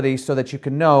compatibility, so that you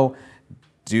can know,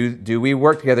 do we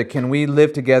work together? Can we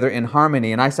live together in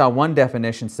harmony? And I saw one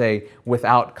definition say,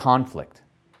 without conflict.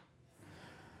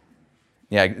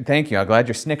 Yeah, thank you. I'm glad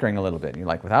you're snickering a little bit. You're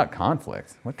like, without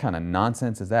conflict? What kind of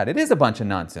nonsense is that? It is a bunch of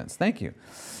nonsense. Thank you.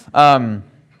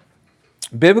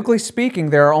 Biblically speaking,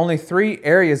 there are only 3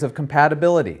 areas of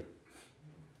compatibility.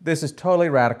 This is totally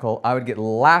radical. I would get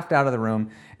laughed out of the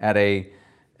room at a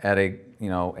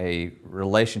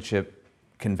relationship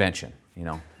convention,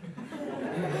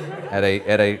 at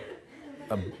a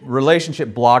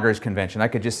relationship bloggers convention. I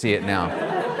could just see it now.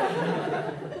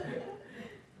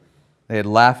 They'd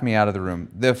laugh me out of the room.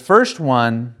 The first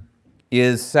one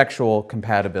is sexual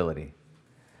compatibility.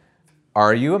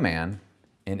 Are you a man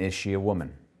and is she a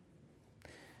woman?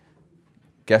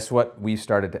 Guess what we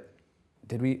started to...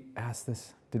 Did we ask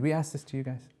this? Did we ask this to you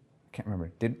guys? I can't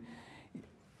remember.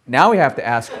 Now we have to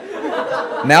ask,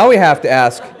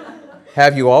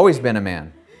 have you always been a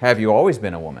man? Have you always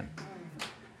been a woman?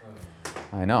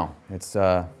 I know. It's,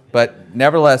 but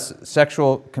nevertheless,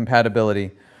 sexual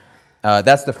compatibility,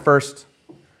 that's the first,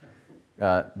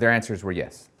 their answers were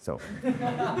yes. So,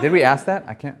 did we ask that?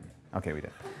 I can't. Okay, we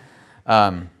did.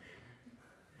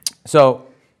 So,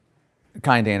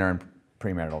 kind Dana and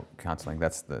premarital counseling,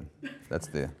 that's the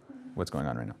what's going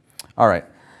on right now. All right.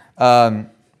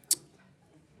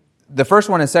 The first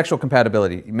one is sexual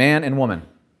compatibility, man and woman.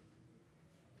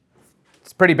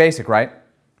 It's pretty basic, right?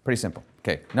 Pretty simple.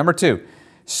 Okay, number 2,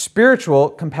 spiritual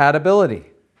compatibility.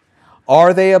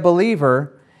 Are they a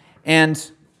believer?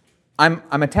 And I'm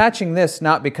attaching this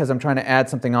not because I'm trying to add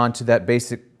something on to that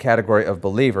basic category of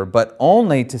believer, but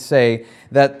only to say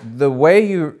that the way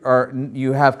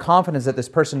you have confidence that this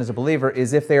person is a believer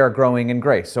is if they are growing in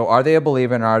grace. So are they a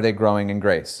believer and are they growing in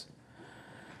grace?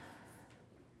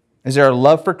 Is there a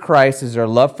love for Christ? Is there a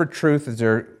love for truth? Is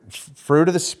there fruit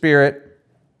of the Spirit?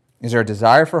 Is there a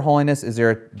desire for holiness?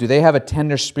 Do they have a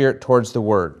tender spirit towards the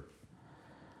Word?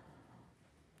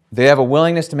 Do they have a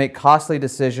willingness to make costly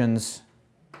decisions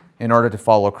in order to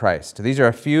follow Christ. These are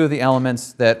a few of the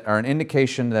elements that are an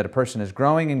indication that a person is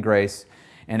growing in grace.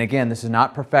 And again, this is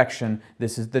not perfection.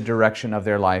 This is the direction of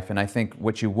their life. And I think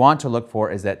what you want to look for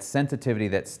is that sensitivity,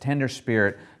 that tender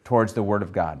spirit towards the Word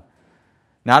of God.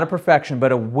 Not a perfection,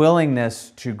 but a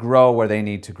willingness to grow where they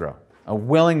need to grow. A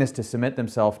willingness to submit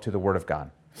themselves to the Word of God.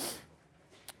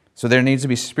 So there needs to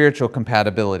be spiritual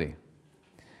compatibility.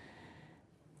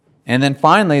 And then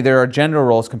finally, there are gender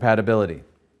roles compatibility.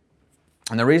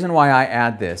 And the reason why I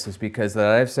add this is because, that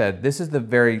I've said, this is the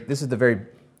very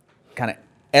kind of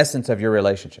essence of your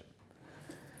relationship.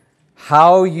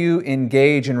 How you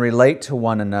engage and relate to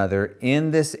one another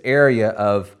in this area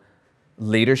of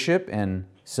leadership and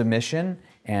submission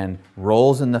and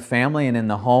roles in the family and in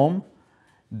the home,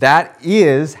 that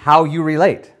is how you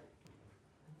relate.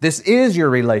 This is your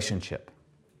relationship.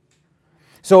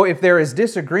 So if there is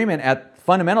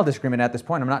fundamental disagreement at this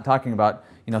point, I'm not talking about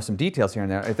some details here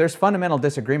and there. If there's fundamental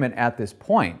disagreement at this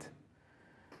point,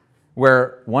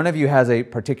 where one of you has a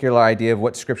particular idea of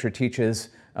what Scripture teaches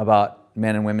about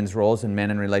men and women's roles and men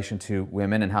in relation to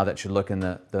women and how that should look in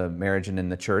the marriage and in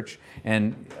the church,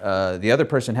 and the other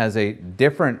person has a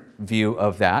different view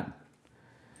of that,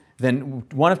 then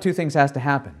one of two things has to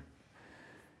happen.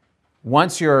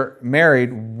 Once you're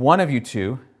married, one of you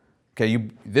two,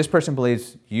 this person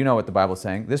believes you know what the Bible is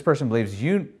saying. This person believes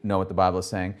you know what the Bible is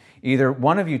saying. Either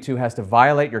one of you two has to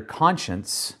violate your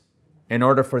conscience in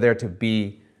order for there to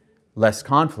be less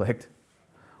conflict,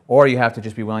 or you have to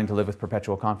just be willing to live with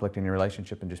perpetual conflict in your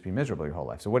relationship and just be miserable your whole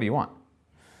life. So what do you want?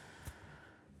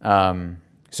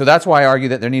 So that's why I argue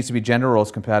that there needs to be gender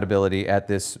roles compatibility at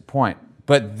this point.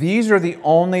 But these are the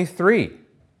only three.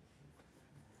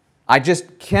 I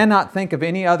just cannot think of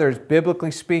any others,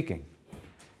 biblically speaking.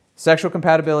 Sexual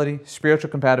compatibility,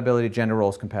 spiritual compatibility, gender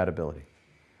roles compatibility.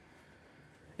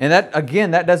 And that,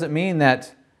 again, that doesn't mean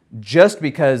that just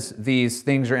because these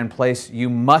things are in place, you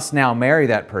must now marry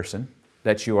that person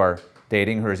that you are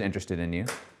dating who is interested in you.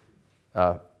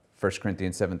 1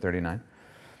 Corinthians 7:39.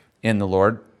 In the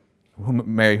Lord.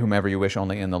 Marry whomever you wish,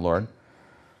 only in the Lord.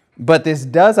 But this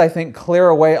does, I think, clear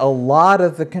away a lot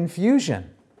of the confusion.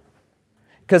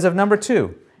 Because of number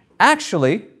 2.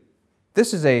 Actually,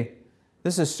 this is a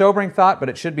sobering thought, but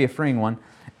it should be a freeing one.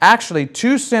 Actually,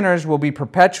 2 sinners will be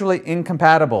perpetually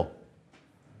incompatible.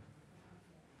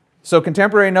 So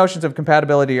contemporary notions of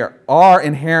compatibility are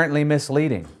inherently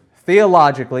misleading.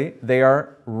 Theologically, they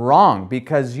are wrong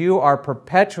because you are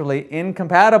perpetually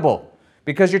incompatible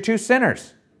because you're 2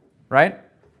 sinners, right?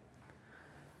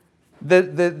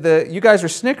 You guys are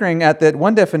snickering at that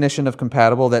one definition of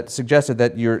compatible that suggested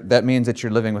that means that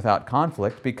you're living without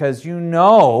conflict, because you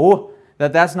know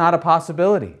that that's not a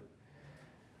possibility.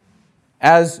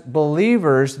 As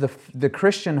believers, the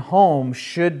Christian home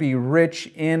should be rich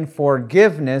in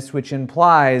forgiveness, which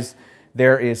implies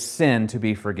there is sin to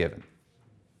be forgiven.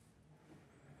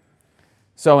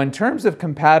 So in terms of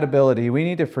compatibility, we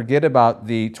need to forget about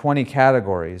the 20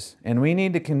 categories, and we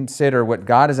need to consider what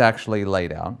God has actually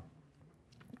laid out.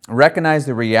 Recognize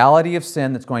the reality of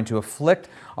sin that's going to afflict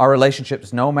our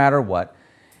relationships no matter what,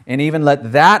 and even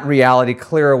let that reality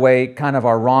clear away kind of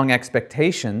our wrong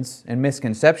expectations and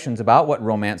misconceptions about what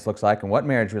romance looks like and what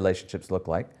marriage relationships look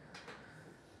like.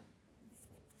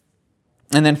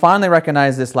 And then finally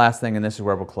recognize this last thing, and this is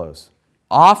where we'll close.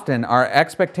 Often our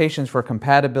expectations for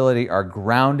compatibility are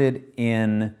grounded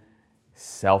in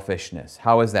selfishness.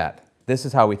 How is that? This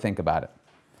is how we think about it.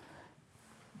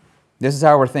 This is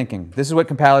how we're thinking. This is what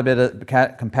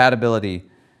compatibility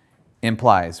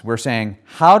implies. We're saying,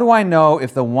 how do I know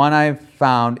if the one I've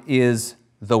found is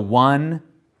the one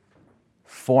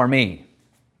for me?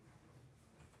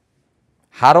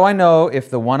 How do I know if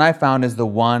the one I found is the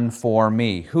one for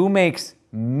me? Who makes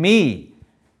me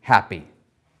happy?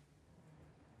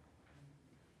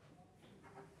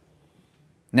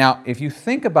 Now, if you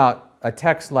think about a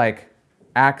text like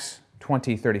Acts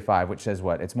 20:35, which says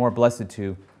what? It's more blessed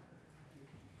to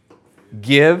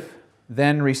give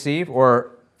than receive,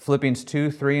 or Philippians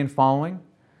 2:3 and following,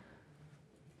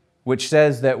 which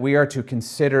says that we are to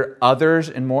consider others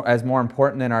as more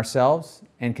important than ourselves,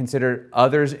 and consider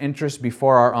others' interests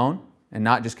before our own, and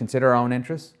not just consider our own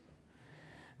interests.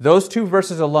 Those 2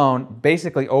 verses alone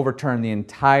basically overturn the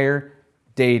entire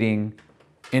dating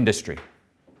industry.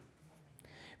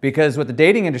 Because what the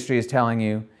dating industry is telling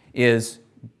you is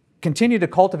continue to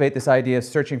cultivate this idea of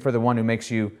searching for the one who makes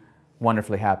you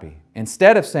wonderfully happy,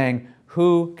 instead of saying,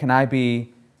 who can I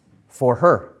be for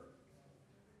her?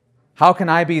 How can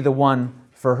I be the one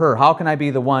for her? How can I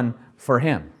be the one for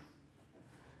him?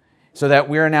 So that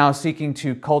we are now seeking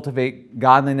to cultivate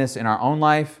godliness in our own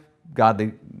life,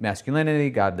 godly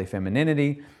masculinity, godly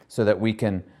femininity, so that we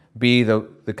can be the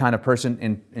kind of person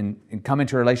and come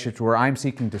into a relationship where I'm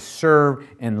seeking to serve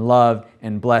and love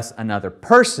and bless another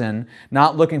person,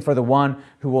 not looking for the one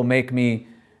who will make me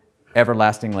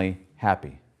everlastingly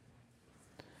happy.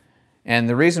 And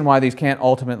the reason why these can't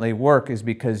ultimately work is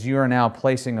because you are now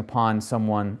placing upon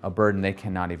someone a burden they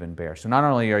cannot even bear. So not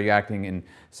only are you acting in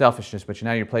selfishness, but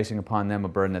now you're placing upon them a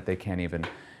burden that they can't even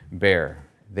bear.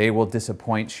 They will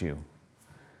disappoint you.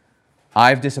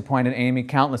 I've disappointed Amy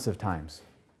countless of times,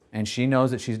 and she knows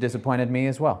that she's disappointed me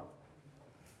as well.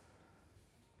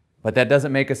 But that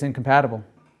doesn't make us incompatible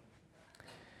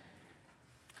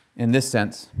in this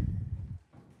sense.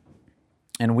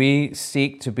 And we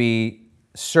seek to be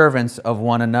servants of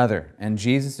one another. And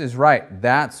Jesus is right.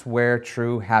 That's where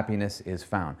true happiness is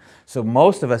found. So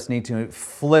most of us need to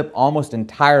flip almost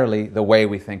entirely the way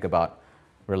we think about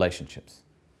relationships.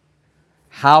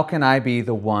 How can I be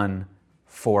the one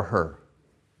for her?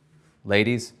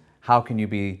 Ladies, how can you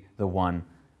be the one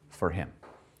for him?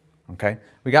 Okay?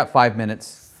 We got 5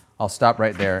 minutes. I'll stop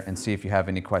right there and see if you have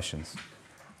any questions.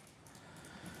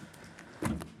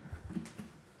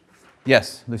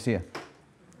 Yes, Lucia.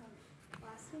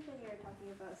 Last week when you were talking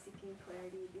about seeking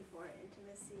clarity before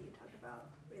intimacy, you talked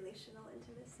about relational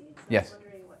intimacy. So Yes. I was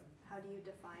wondering, how do you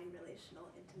define relational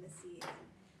intimacy?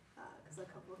 Because a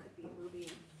couple could be moving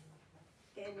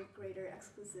in greater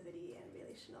exclusivity and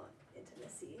relational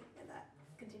intimacy, and that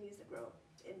continues to grow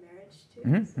in marriage too.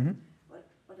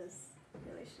 What is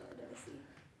relational intimacy?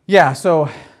 Yeah, so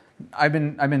I've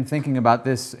been thinking about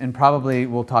this, and probably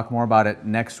we'll talk more about it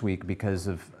next week because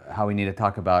of how we need to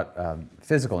talk about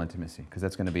physical intimacy, because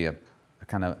that's going to be a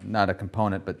kind of, not a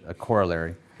component, but a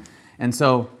corollary. And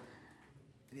so,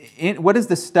 what is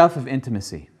the stuff of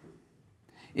intimacy?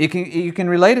 You can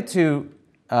relate it to,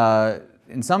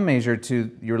 in some measure,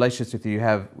 to your relationships with you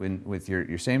have with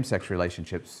your same-sex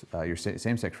relationships, your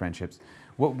same-sex friendships.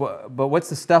 But what's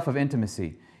the stuff of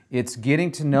intimacy? It's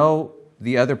getting to know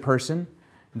the other person,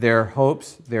 their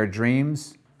hopes, their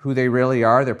dreams, who they really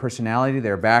are, their personality,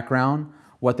 their background,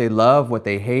 what they love, what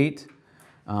they hate,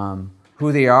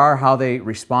 who they are, how they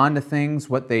respond to things,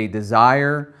 what they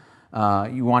desire.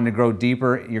 You want to grow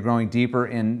deeper. You're growing deeper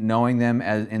in knowing them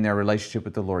as in their relationship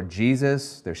with the Lord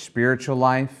Jesus, their spiritual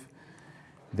life,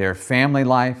 their family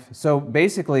life. So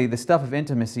basically, the stuff of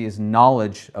intimacy is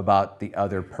knowledge about the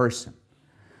other person.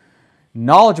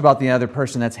 Knowledge about the other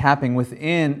person that's happening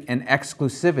within an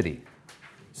exclusivity.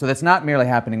 So that's not merely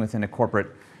happening within a corporate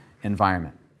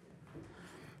environment.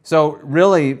 So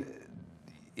really,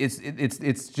 it's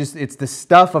the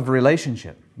stuff of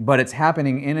relationship, but it's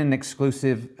happening in an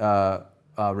exclusive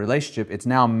relationship. It's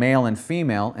now male and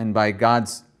female, and by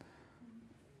God's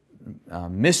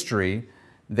mystery,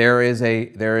 there is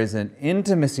an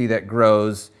intimacy that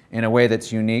grows in a way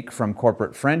that's unique from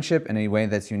corporate friendship, and in a way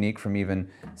that's unique from even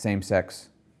same-sex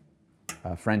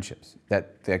friendships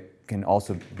that can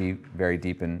also be very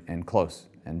deep and close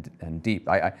and deep.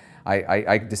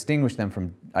 I distinguish them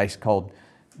from, I called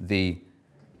the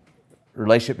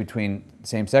relationship between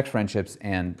same-sex friendships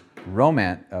and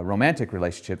romantic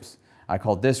relationships. I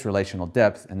called this relational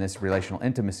depth and this relational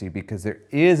intimacy, because there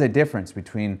is a difference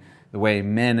between the way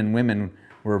men and women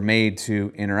were made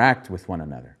to interact with one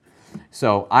another.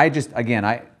 So I just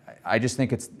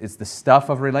think it's the stuff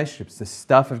of relationships, the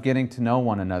stuff of getting to know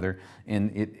one another.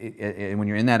 And when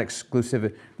you're in that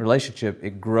exclusive relationship,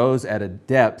 it grows at a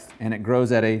depth, and it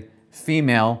grows at a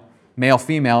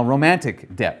male-female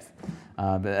romantic depth.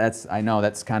 But I know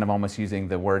that's kind of almost using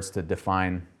the words to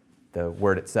define the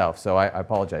word itself. So I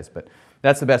apologize, but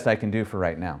that's the best I can do for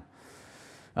right now.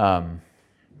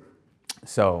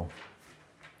 So,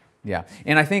 yeah.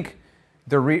 And I think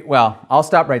I'll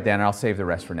stop right there and I'll save the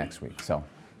rest for next week. So,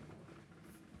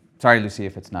 sorry, Lucy,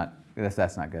 if that's not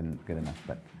good enough,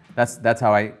 but that's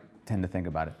how I tend to think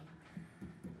about it.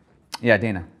 Yeah,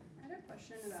 Dana. I had a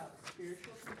question about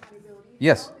spiritual compatibility.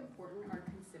 Yes. How important are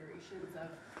considerations of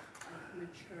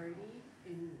maturity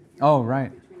in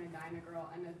Right. between a guy and a girl?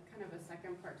 And kind of a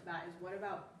second part to that is, what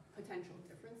about potential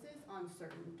differences on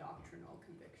certain doctrinal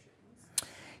convictions?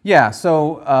 Yeah,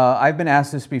 so I've been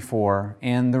asked this before,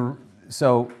 and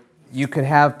so you could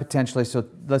have potentially, so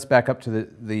let's back up to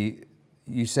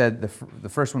you said the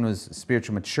first one was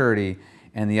spiritual maturity,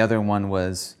 and the other one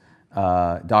was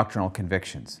doctrinal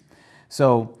convictions.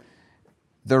 So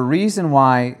the reason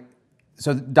why,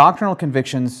 so doctrinal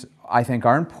convictions I think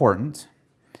are important,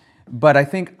 but I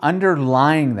think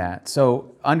underlying that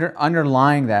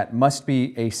must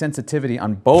be a sensitivity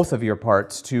on both of your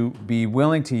parts to be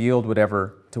willing to yield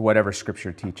to whatever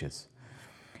Scripture teaches.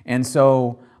 And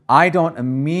so I don't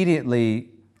immediately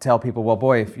tell people, well,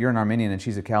 boy, if you're an Arminian and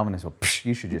she's a Calvinist, well,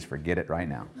 you should just forget it right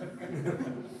now.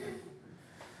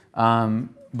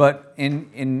 But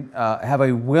have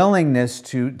a willingness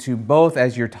to both,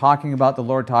 as you're talking about the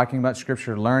Lord, talking about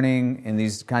Scripture, learning in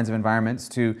these kinds of environments,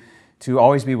 to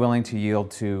always be willing to yield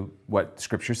to what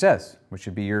Scripture says, which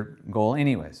should be your goal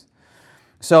anyways.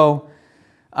 So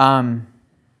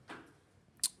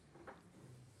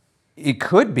it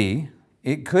could be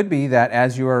that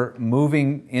as you are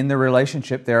moving in the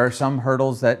relationship, there are some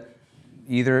hurdles that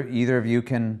either of you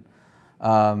can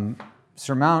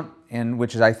surmount, and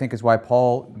which is, I think, is why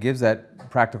Paul gives that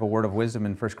practical word of wisdom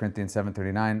in 1 Corinthians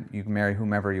 7:39. You can marry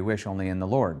whomever you wish, only in the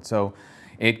Lord. So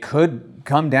it could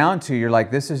come down to, you're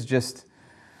like, this is just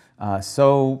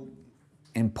so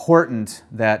important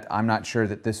that I'm not sure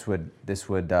that this would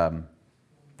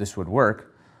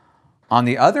work. On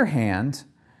the other hand,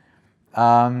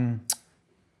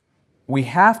 we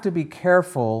have to be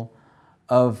careful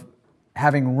of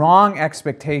having wrong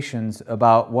expectations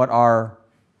about what our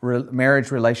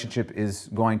marriage relationship is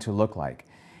going to look like.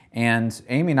 And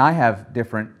Amy and I have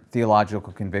different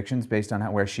theological convictions based on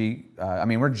where she,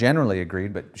 we're generally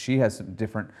agreed, but she has some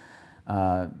different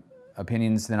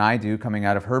opinions than I do coming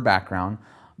out of her background,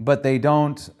 but they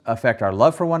don't affect our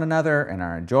love for one another and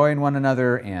our joy in one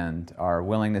another and our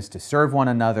willingness to serve one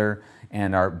another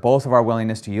and both of our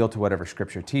willingness to yield to whatever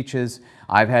Scripture teaches.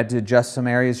 I've had to adjust some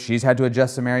areas. She's had to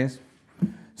adjust some areas.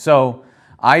 So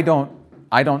I don't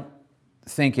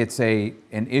think it's an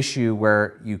issue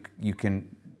where you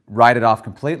can write it off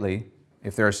completely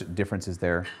if there are differences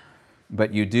there,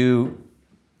 but you do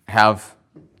have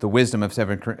the wisdom of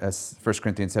 1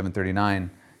 Corinthians 7:39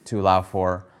 to allow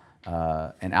for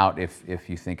an out if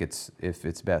you think it's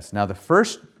best. Now the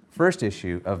first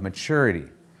issue of maturity.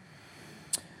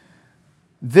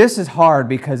 This is hard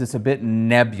because it's a bit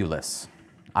nebulous,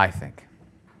 I think.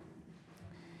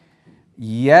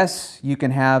 Yes, you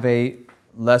can have a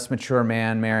less mature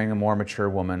man marrying a more mature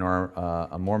woman, or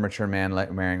a more mature man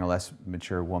marrying a less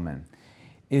mature woman.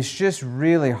 It's just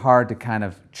really hard to kind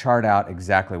of chart out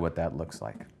exactly what that looks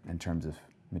like in terms of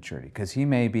maturity, because he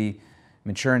may be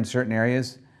mature in certain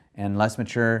areas and less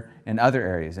mature in other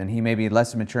areas, and he may be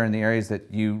less mature in the areas that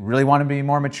you really want to be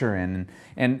more mature in,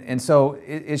 and so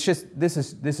it's just this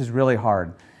is really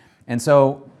hard, and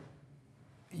so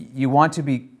you want to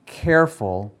be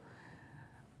careful.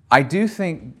 I do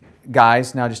think,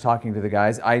 guys, now just talking to the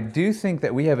guys, I do think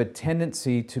that we have a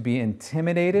tendency to be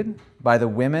intimidated by the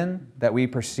women that we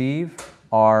perceive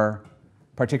are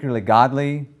particularly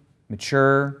godly,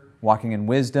 mature, walking in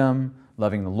wisdom,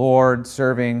 loving the Lord,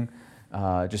 serving,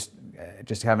 just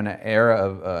having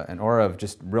an aura of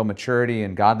just real maturity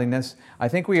and godliness. I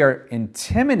think we are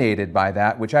intimidated by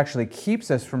that, which actually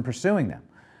keeps us from pursuing them,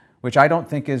 which I don't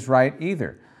think is right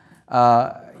either.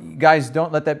 Guys,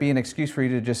 don't let that be an excuse for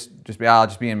you to just be, I'll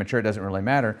just be immature, it doesn't really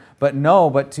matter. But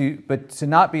to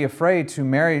not be afraid to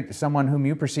marry someone whom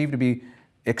you perceive to be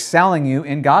excelling you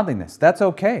in godliness. That's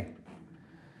okay.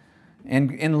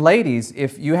 And ladies,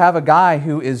 if you have a guy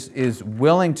who is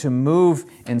willing to move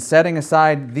in setting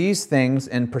aside these things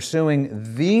and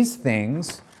pursuing these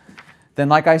things, then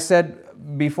like I said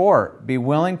before, be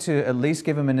willing to at least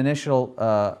give him an initial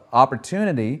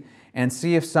opportunity and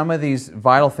see if some of these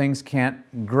vital things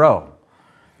can't grow.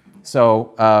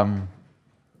 So I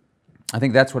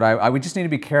think that's what I would just need to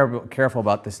be careful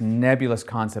about this nebulous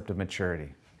concept of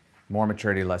maturity. More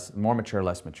maturity, more mature,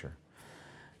 less mature.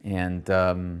 And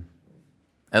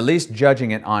at least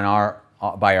judging it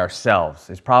by ourselves.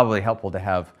 It's probably helpful to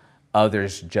have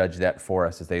others judge that for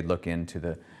us as they look into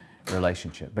the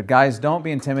relationship. But guys, don't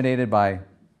be intimidated by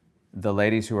the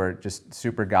ladies who are just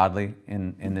super godly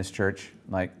in this church.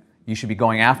 Like, you should be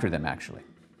going after them, actually.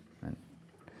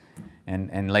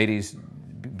 And ladies,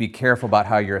 be careful about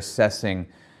how you're assessing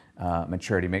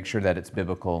maturity. Make sure that it's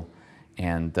biblical,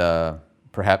 and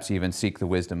perhaps even seek the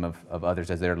wisdom of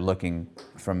others as they're looking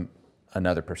from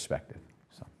another perspective.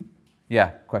 So, yeah,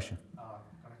 question?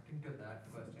 Connecting to that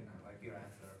question, I like your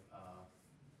answer.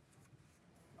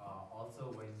 Also,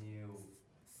 when you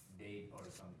date or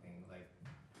something, like,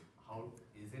 how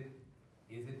is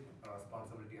it a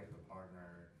responsibility of the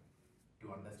partner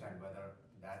to understand whether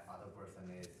that other person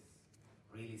is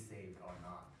really saved or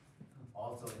not?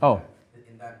 Also,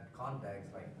 in that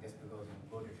context, like, just because you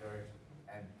go to church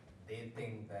and they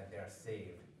think that they're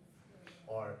saved,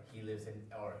 or he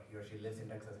or she lives in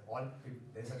Texas,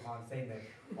 there's a saying that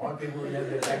all people who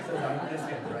live in Texas are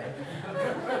Christians, right?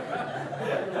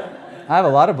 I have a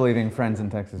lot of believing friends in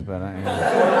Texas, but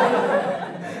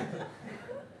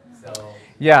So,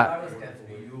 yeah. what steps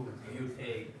do you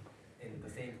take in the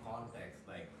same context,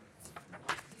 like,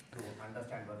 to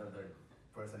understand whether the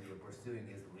person you're pursuing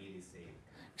is really saved?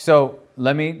 So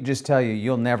let me just tell you,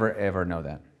 you'll never ever know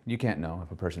that. You can't know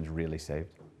if a person's really saved.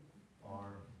 Or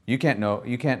You can't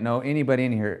know anybody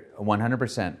in here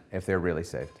 100% if they're really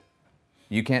saved.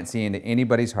 You can't see into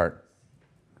anybody's heart.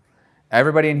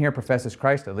 Everybody in here professes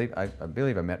Christ. I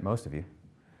believe I met most of you.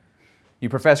 You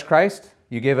profess Christ.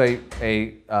 You give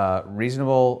a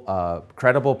reasonable,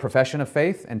 credible profession of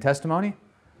faith and testimony.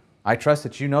 I trust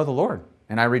that you know the Lord,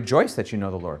 and I rejoice that you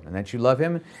know the Lord and that you love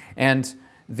Him. And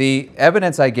the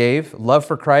evidence I gave, love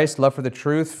for Christ, love for the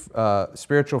truth,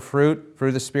 spiritual fruit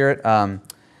of the Spirit,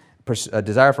 a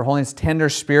desire for holiness, tender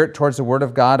spirit towards the Word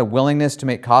of God, a willingness to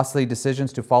make costly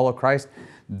decisions to follow Christ,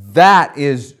 that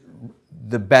is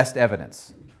the best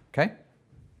evidence. Okay?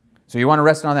 So you want to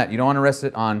rest it on that. You don't want to rest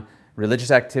it on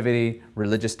religious activity,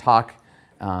 religious talk,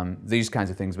 these kinds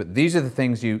of things. But these are the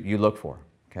things you look for.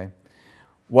 Okay?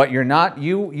 What you're not,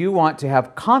 you want to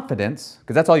have confidence,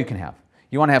 because that's all you can have.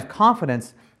 You want to have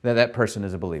confidence that that person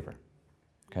is a believer.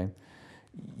 Okay?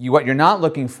 What you're not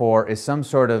looking for is some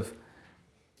sort of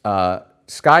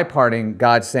sky parting,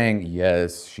 God saying,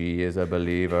 yes, she is a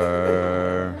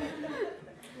believer.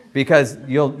 Because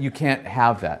you can't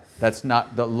have that. That's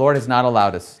not, the Lord has not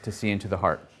allowed us to see into the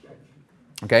heart.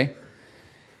 Okay?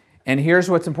 And here's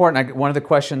what's important. One of the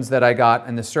questions that I got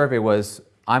in the survey was,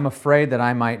 I'm afraid that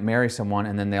I might marry someone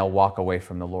and then they'll walk away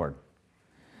from the Lord.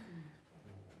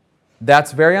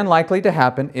 That's very unlikely to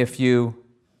happen if you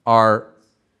are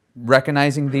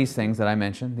recognizing these things that I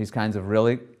mentioned, these kinds of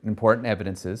really important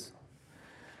evidences.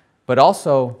 But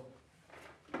also,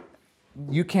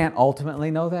 you can't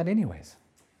ultimately know that anyways.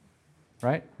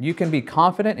 Right? You can be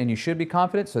confident, and you should be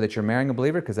confident so that you're marrying a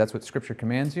believer, because that's what Scripture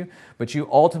commands you, but you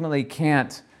ultimately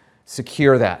can't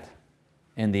secure that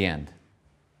in the end.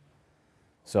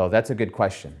 So that's a good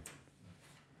question.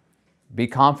 Be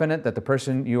confident that the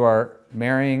person you are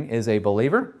marrying is a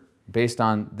believer based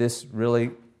on this really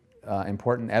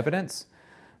important evidence,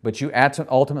 but you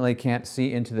ultimately can't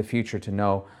see into the future to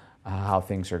know how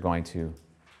things are going to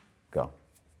go.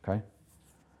 Okay?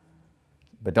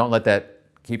 But don't let that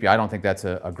keep you. I don't think that's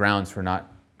a grounds for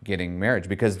not getting marriage,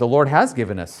 because the Lord has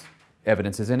given us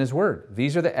evidences in His Word.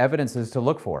 These are the evidences to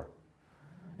look for.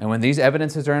 And when these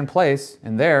evidences are in place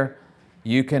and there,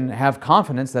 you can have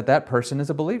confidence that that person is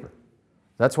a believer.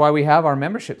 That's why we have our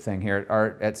membership thing here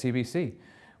at CBC.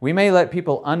 We may let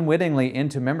people unwittingly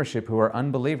into membership who are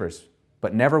unbelievers,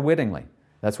 but never wittingly.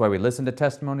 That's why we listen to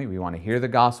testimony. We want to hear the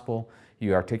gospel.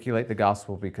 You articulate the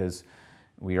gospel, because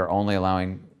we are only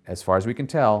allowing, as far as we can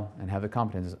tell and have the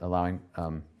competence, allowing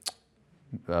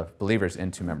believers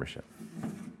into membership.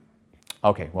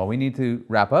 Okay, well, we need to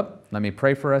wrap up. Let me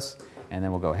pray for us, and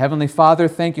then we'll go. Heavenly Father,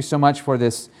 thank you so much for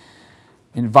this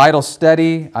vital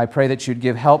study. I pray that you'd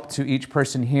give help to each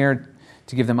person here,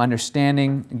 to give them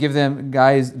understanding, give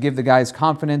the guys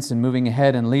confidence in moving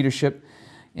ahead in leadership.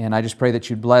 And I just pray that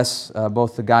you'd bless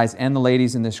both the guys and the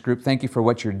ladies in this group. Thank you for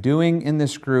what you're doing in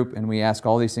this group, and we ask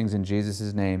all these things in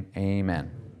Jesus' name. Amen.